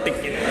 কথা কোন ঠিক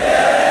কিনা?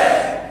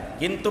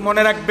 কিন্তু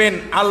মনে রাখবেন,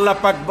 আল্লাহ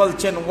পাক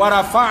বলছেন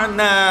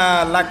ওয়ারাফা'না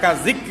লাকা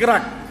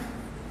যিকরাক।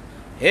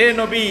 হে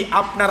নবী,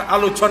 আপনার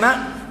আলোচনা,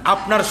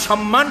 আপনার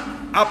সম্মান,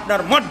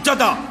 আপনার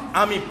মর্যাদা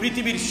আমি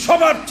পৃথিবীর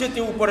সবার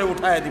চেয়ে উপরে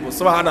উঠায় দিব।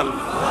 সুবহানাল্লাহ।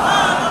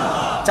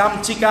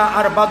 চামচিকা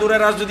আর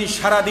বাদুরেরা যদি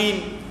সারাদিন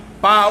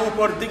পা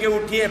উপর দিকে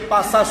উঠিয়ে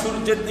পাছা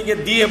সূর্যের দিকে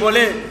দিয়ে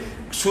বলে,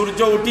 সূর্য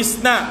উঠিস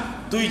না,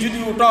 তুই যদি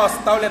উঠস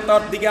তাহলে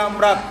তোর দিকে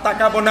আমরা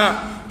তাকাবো না,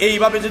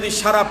 এইভাবে যদি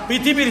সারা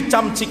পৃথিবীর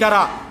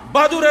চামচিকারা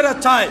বাদুরেরা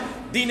চায়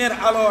দিনের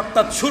আলো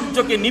অর্থাৎ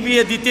সূর্যকে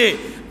নিভিয়ে দিতে,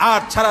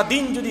 আর সারা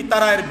দিন যদি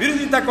তারা এর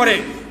বিরোধিতা করে,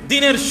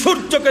 দিনের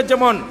সূর্যকে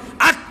যেমন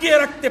আটকিয়ে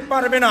রাখতে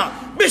পারবে না,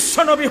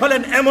 বিশ্বনবী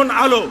হলেন এমন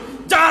আলো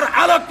যার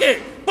আলোকে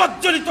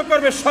প্রজ্বলিত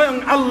করবে স্বয়ং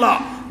আল্লাহ,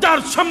 যার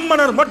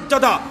সম্মানের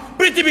মর্যাদা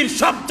পৃথিবীর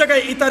সব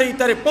জায়গায় ইতারে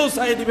ইতারে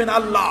পৌঁছায় দিবেন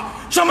আল্লাহ।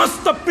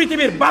 সমস্ত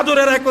পৃথিবীর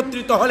বাদুরেরা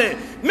একত্রিত হলে,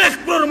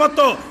 মেঘপুর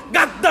মতো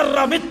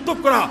গাদ্দাররা,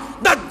 মৃত্যুকরা,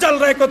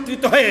 দাজ্জালরা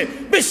একত্রিত হয়ে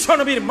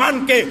বিশ্বনবীর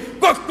মানকে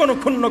কখনো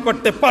ক্ষুণ্ণ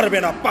করতে পারবে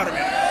না, পারবে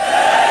না।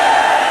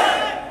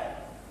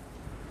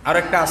 আর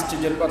একটা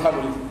আশ্চর্যের কথা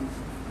বলি,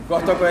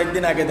 গত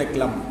কয়েকদিন আগে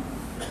দেখলাম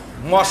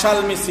মশাল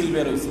মিছিল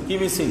বের হয়েছে। কি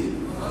মিছিল?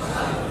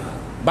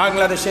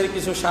 বাংলাদেশের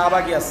কিছু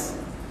শাহবাগী আছে,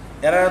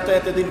 এরা তো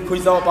এতদিন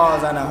খুঁজাও পাওয়া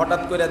যায় না,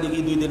 হঠাৎ করে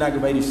দেখি 2 দিন আগে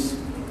বাইরিস।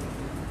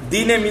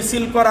 দিনে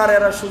মিছিল করার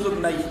এরা সুযোগ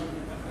নাই,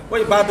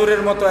 ওই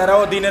বাদুরের মতো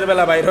এরাও দিনের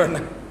বেলা বাইর হয়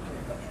না,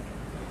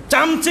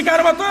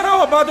 চামচিকার মতো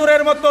এরাও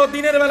বাদুরের মতো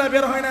দিনের বেলা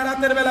বের হয় না,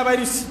 রাতের বেলা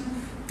বাইরিস।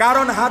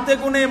 কারণ হাতে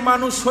গুনে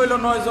মানুষ হইল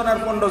 9 জন আর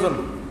 15 জন।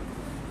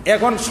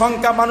 এখন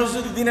সংখ্যা মানুষ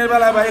যদি দিনের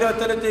বেলায় বাইরে হয়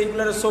তাহলে তো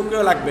এইগুলোর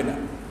চৌকেও লাগবে না।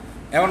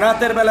 এখন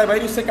রাতের বেলায়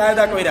বাইরে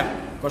কায়দা কইরা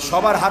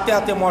সবার হাতে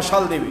হাতে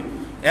মশাল দেবে।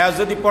 এর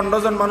যদি 15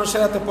 জন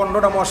মানুষের হাতে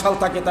 15টা মশাল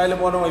থাকে তাহলে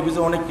মনে হয়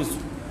বুঝে অনেক কিছু।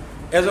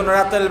 এজন্য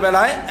রাতের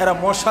বেলায় এরা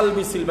মশাল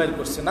মিছিল বাইর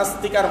করছে,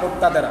 নাস্তিক আর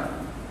মুক্তাদেরা।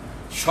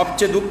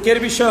 সবচেয়ে দুঃখের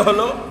বিষয়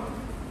হলো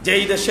যে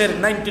এই দেশের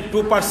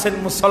 92%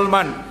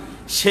 মুসলমান,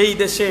 সেই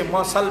দেশে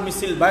মশাল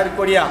মিছিল বাইর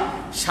করিয়া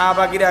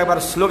শাহবাগীরা এবার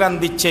স্লোগান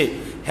দিচ্ছে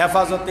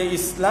হেফাজতে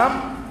ইসলাম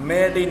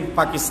মেড ইন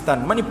পাকিস্তান।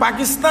 মানে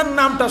পাকিস্তান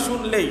নামটা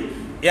শুনলেই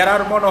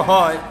এরার মনে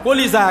হয়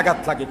কলিজা আঘাত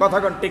লাগে। কথা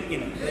কোন ঠিক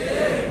কিনা?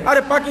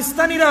 আরে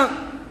পাকিস্তানিরা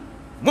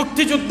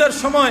মুক্তিযুদ্ধের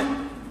সময়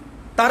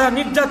তারা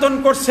নির্যাতন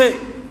করছে,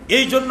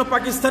 এই জন্য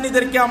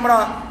পাকিস্তানিদেরকে আমরা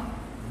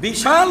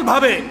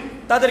বিশালভাবে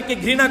তাদেরকে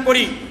ঘৃণা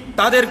করি,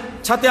 তাদের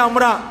সাথে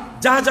আমরা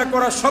যা যা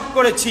করা সব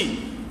করেছি।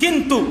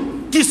 কিন্তু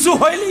কিছু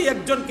হইলেই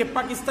একজনকে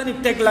পাকিস্তানি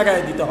ট্যাগ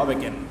লাগাই দিতে হবে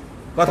কেন?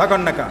 কথা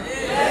কন না কা?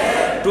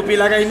 টুপি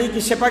লাগাইলেই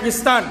কি সে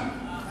পাকিস্তান?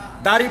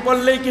 দাড়ি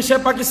পরলেই কি সে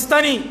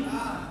পাকিস্তানি?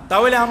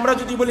 তাহলে আমরা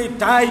যদি বলি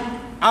টাই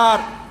আর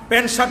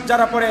প্যান্ট শার্ট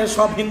যারা পরে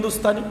সব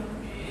হিন্দুস্তানি?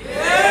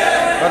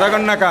 কথা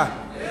কন না কা?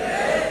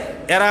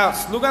 এরা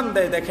স্লোগান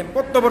দেয়, দেখেন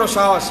কত বড়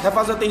সাহস,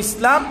 হেফাজতে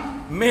ইসলাম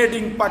মেড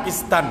ইন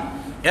পাকিস্তান।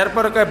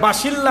 এরপরে কয়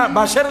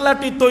বাঁশের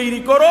লাঠি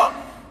তৈরি করো,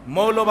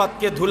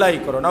 মৌলবাদকে ধুলাই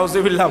করো।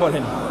 নাউজুবিল্লাহ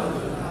বলেন।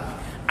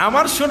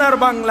 আমার সোনার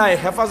বাংলায়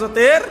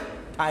হেফাজতের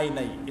ঠাঁই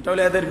নাই, এটা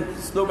হলো এদের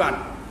স্লোগান।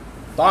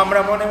 তো আমরা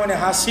মনে মনে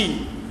হাসি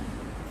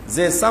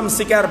যে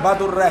চামচিকার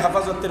বাদুররা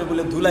হেফাজতের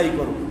বলে ধুলাই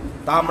করো।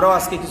 তা আমরাও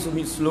আজকে কিছু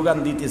স্লোগান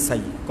দিতে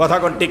চাই। কথা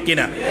কোন ঠিক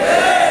কিনা?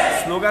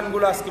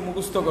 স্লোগানগুলো আজকে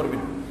মুখস্থ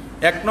করবেন।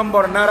 1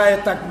 নম্বর নারায়ে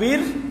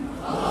তাকবীর,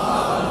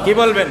 কি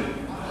বলবেন?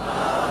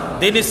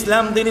 দিন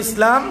ইসলাম, দিন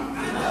ইসলাম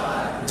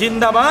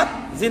জিন্দাবাদ,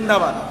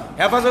 জিন্দাবাদ।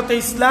 হেফাজতে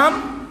ইসলাম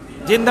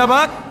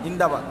জিন্দাবাদ,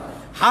 জিন্দাবাদ।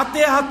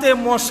 হাতে হাতে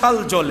মশাল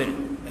জ্বলে,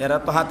 এরা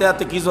তো হাতে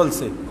হাতে কি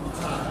জ্বলছে?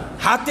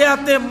 হাতে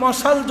হাতে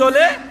মশাল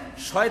জ্বলে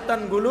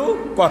শয়তানগুলো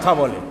কথা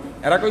বলে।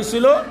 এরা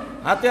কইছিল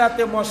হাতে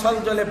হাতে মশাল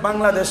জ্বলে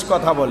বাংলাদেশ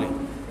কথা বলে।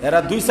 এরা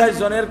 2-4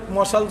 জনের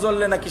মশাল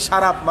জ্বললে নাকি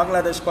সারা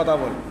বাংলাদেশ কথা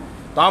বলে।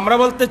 তো আমরা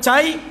বলতে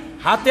চাই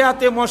হাতে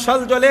হাতে মশাল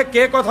জ্বলে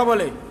কে কথা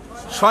বলে?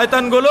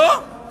 শয়তানগুলো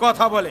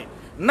কথা বলে।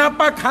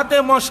 নাপাক হাতে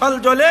মশাল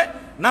জ্বলে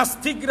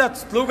নাস্তিকরা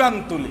স্লোগান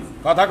তুলে।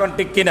 কথা কোন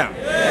ঠিক কিনা?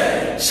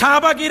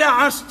 শাহবাগীরা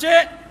আসছে,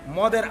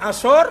 মদের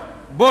আসর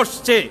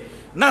বসছে,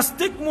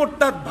 নাস্তিক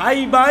মুরতাদ ভাই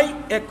ভাই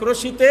এক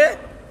রশিতে।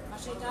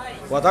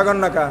 কথা কন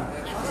না কা?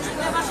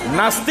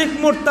 নাস্তিক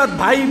মুরতাদ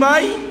ভাই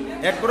ভাই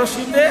এক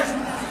রশিতে।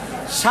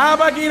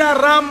 শাহবাগীরা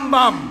রাম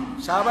বাম।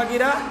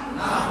 শাহবাগীরা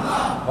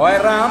হয়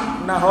রাম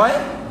না হয়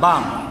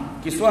বাম।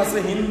 কিছু আছে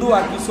হিন্দু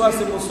আর কিছু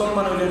আছে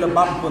মুসলমান, হইল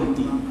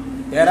বামপন্থী।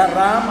 এরা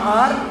রাম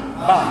আর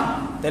বাম।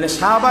 তাহলে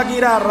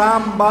শাহবাগীরা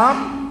রাম বাম,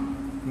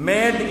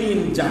 মেড ইন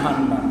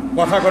জাহান্নাম।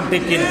 কথা কোন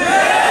ঠিক কিনা?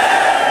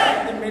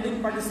 মেড ইন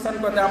পাকিস্তান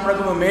কথা, আমরা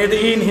কোনো মেড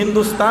ইন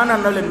হিন্দুস্তান আর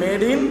নাহলে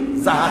মেড ইন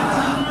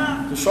জাহান্নাম।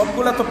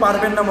 সবগুলা তো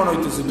পারবেন না মনে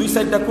হইতেছে, দুই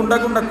সাইডটা কোনটা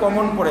কোনটা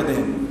কমন করে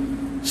দেন।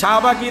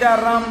 শাহবাগীরা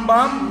রাম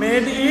বাম,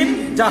 মেড ইন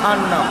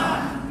জাহান্নাম।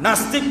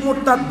 নাস্তিক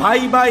মুরতাদ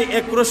ভাই ভাই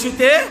এক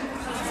রশিতে,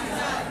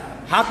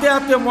 হাতে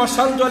হাতে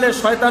মশাল জ্বলে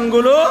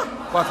শয়তানগুলো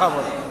কথা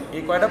বলে।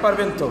 এই কয়টা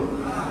পারবেন তো?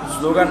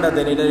 স্লোগানটা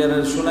দেন, এটা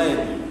শোনায়।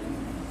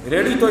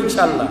 রেডি তো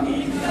ইনশাআল্লাহ?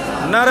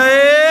 নারে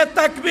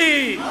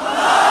তাকবীর,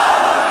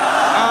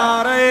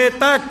 নারে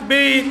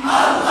তাকবীর।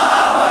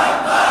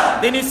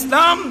 দিন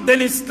ইসলাম,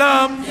 দিন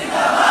ইসলাম,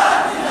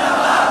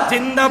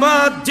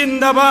 জিন্দাবাদ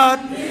জিন্দাবাদ।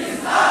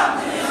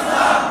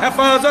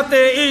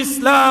 হেফাজতে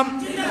ইসলাম,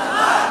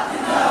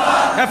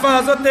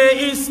 হেফাজতে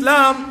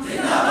ইসলাম।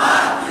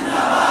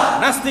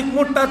 নাস্তিক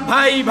মুরতাদ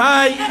ভাই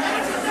ভাই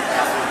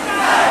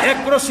এক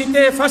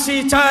রশিতে ফাঁসি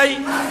চাই।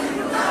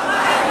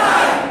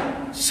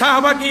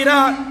 শাহবাগীরা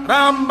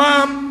রাম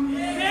বাম,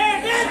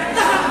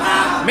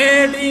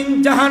 মেড ইন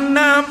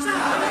জাহান্নাম।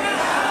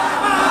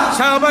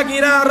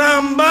 শাহবাগীরা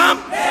রাম বাম,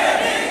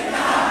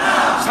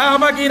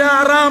 শাহবাগীরা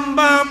রাম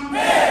বাম,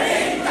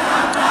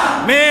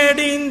 মেড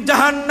ইন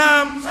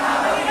জাহান্নাম।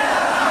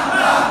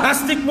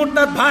 নাস্তিক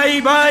মুরতাদ ভাই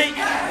ভাই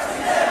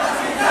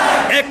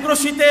এক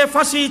রশিতে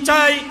ফাঁসি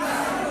চাই।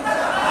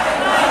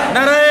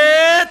 নারে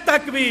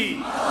তাকবীর।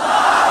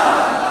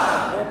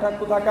 এটা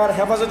কোথাকার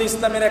হেফাজত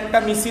ইসলামের একটা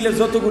মিছিলে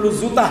যতগুলো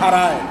জুতা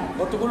হারায়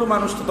কতগুলো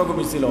মানুষ তো তত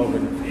মিছিল হবে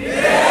না।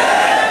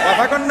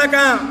 কথা কন না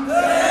কা?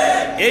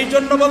 এই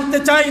জন্য বলতে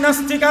চাই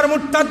নাস্তিক আর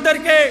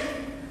মুরতাদদেরকে,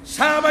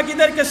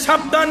 শাহবাগীদেরকে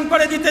সাবধান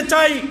করে দিতে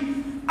চাই।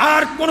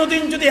 আর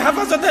কোনোদিন যদি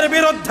হেফাজতের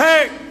বিরুদ্ধে,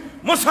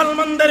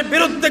 মুসলমানদের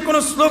বিরুদ্ধে কোনো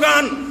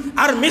স্লোগান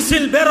আর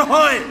মিছিল বের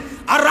হয়,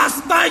 আর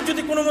রাস্তায়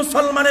যদি কোনো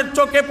মুসলমানের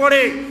চোখে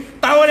পড়ে,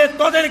 তাহলে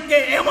তাদেরকে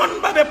এমন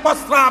ভাবে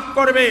প্রস্রাব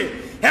করবে,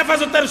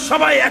 হেফাজতের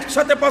সবাই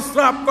একসাথে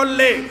প্রস্রাব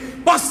করলে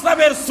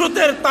প্রস্রাবের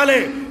স্রোতের তালে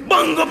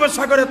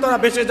বঙ্গোপসাগরে তারা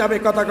ভেসে যাবে।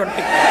 কথা কোন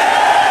ঠিক?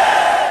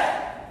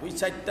 দুই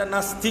চারটা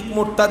নাস্তিক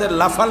মুরতাদের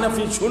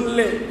লাফালাফি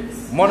শুনলে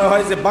মনে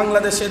হয় যে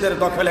বাংলাদেশ এদের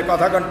দখলে।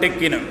 কথা কোন ঠিক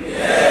কিনা?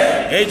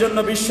 এই জন্য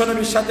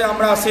বিশ্বনবীর সাথে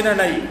আমরা আসি না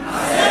নাই?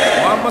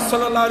 মুহাম্মদ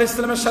সাল্লাল্লাহু আলাইহি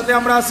ওয়াসাল্লামের সাথে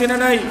আমরা আসি না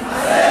নাই?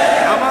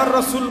 আমার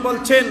রাসূল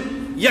বলছেন,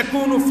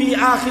 ইয়াকুনু ফি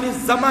আখিরিজ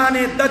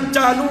জামানে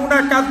দাজ্জালুনা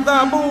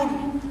কাযাবুন।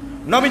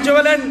 নবীজি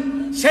বলেন,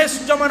 শেষ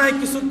জামানায়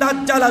কিছু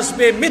দাজ্জাল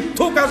আসবে,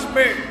 মিথ্যুক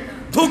আসবে,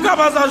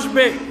 ধোঁকাবাজ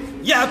আসবে।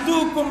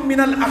 ইয়াতুকুম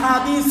মিনাল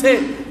আহাদিসে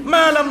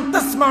মা লাম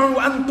তাসমাউ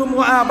আনতুম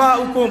ওয়া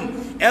আবাউকুম।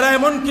 এরা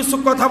এমন কিছু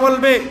কথা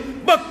বলবে,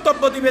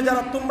 বক্তব্য দিবে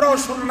যারা তোমরাও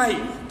শোনো নাই,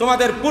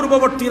 তোমাদের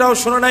পূর্ববর্তীরাও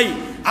শোনো নাই।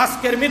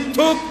 আজকের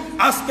মিথ্যুক,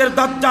 আজকের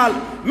দাজ্জাল,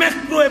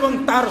 মেক্রু এবং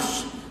তার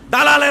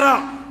দালালেরা,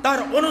 তার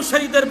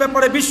অনুসারীদের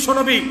ব্যাপারে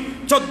বিশ্বনবী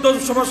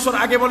 1400 বছর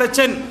আগে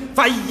বলেছেন,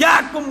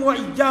 ফাইয়াকুম ওয়া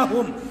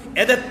ইয়াহুম।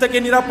 এদের থেকে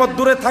নিরাপদ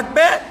দূরে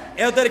থাকবে,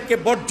 এদেরকে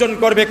বর্জন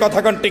করবে। কথা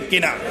কোন ঠিক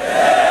কিনা?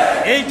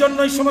 এই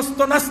জন্যই সমস্ত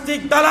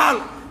নাস্তিক দালাল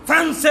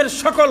ফ্রান্সের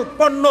সকল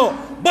পণ্য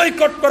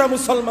বয়কট করা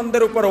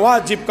মুসলমানদের উপর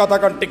ওয়াজিব। কথা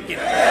কোন ঠিক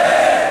কিনা?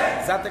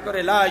 যাতে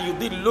করে লা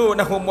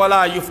ইউদিল্লুনাহুম ওয়া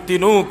লা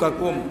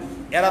ইফতিনুকুম,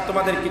 এরা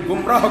তোমাদেরকে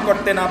গুমরাহ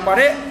করতে না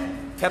পারে,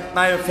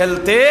 ফিতনায়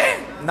ফেলতে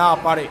না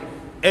পারে।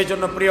 এই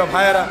জন্য প্রিয়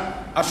ভাইয়েরা,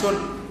 আসুন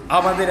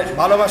আমাদের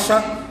ভালোবাসা,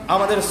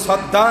 আমাদের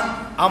শ্রদ্ধা,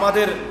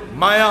 আমাদের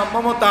মায়া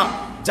মমতা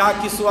যা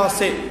কিছু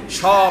আছে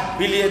সব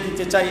বিলিয়ে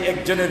দিতে চাই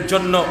একজনের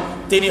জন্য।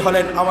 তিনি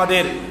হলেন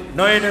আমাদের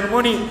নয়নের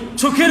মণি,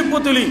 চোখের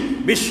পুতুলি,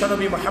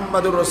 বিশ্বনবী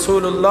মুহাম্মদুর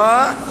রাসূলুল্লাহ।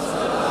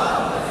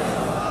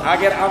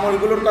 আগের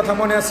আমলগুলোর কথা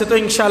মনে আছে তো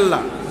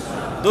ইনশাআল্লাহ?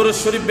 দুরূদ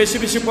শরীফ বেশি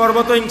বেশি পড়ব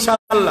তো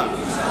ইনশাআল্লাহ?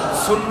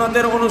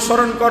 সুন্নতের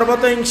অনুসরণ করব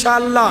তো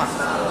ইনশাআল্লাহ?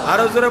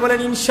 আরো জোরে বলেন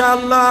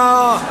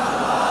ইনশাআল্লাহ।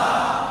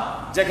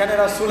 যেখানে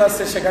রাসূল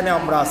আছে সেখানে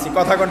আমরা আছি।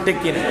 কথা কোন ঠিক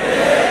কিনা?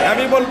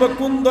 আমি বলবো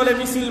কোন দলে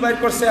মিছিল বাইর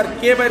করছে আর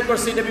কে বাইর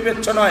করছে এটা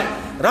বিবেচ্য নয়,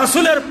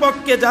 রাসূলের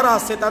পক্ষে যারা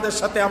আছে তাদের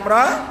সাথে আমরা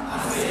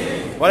আছি।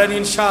 বলেন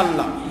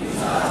ইনশাআল্লাহ।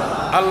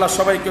 আল্লাহ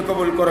সবাইকে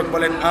কবুল করুক,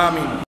 বলেন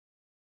আমিন।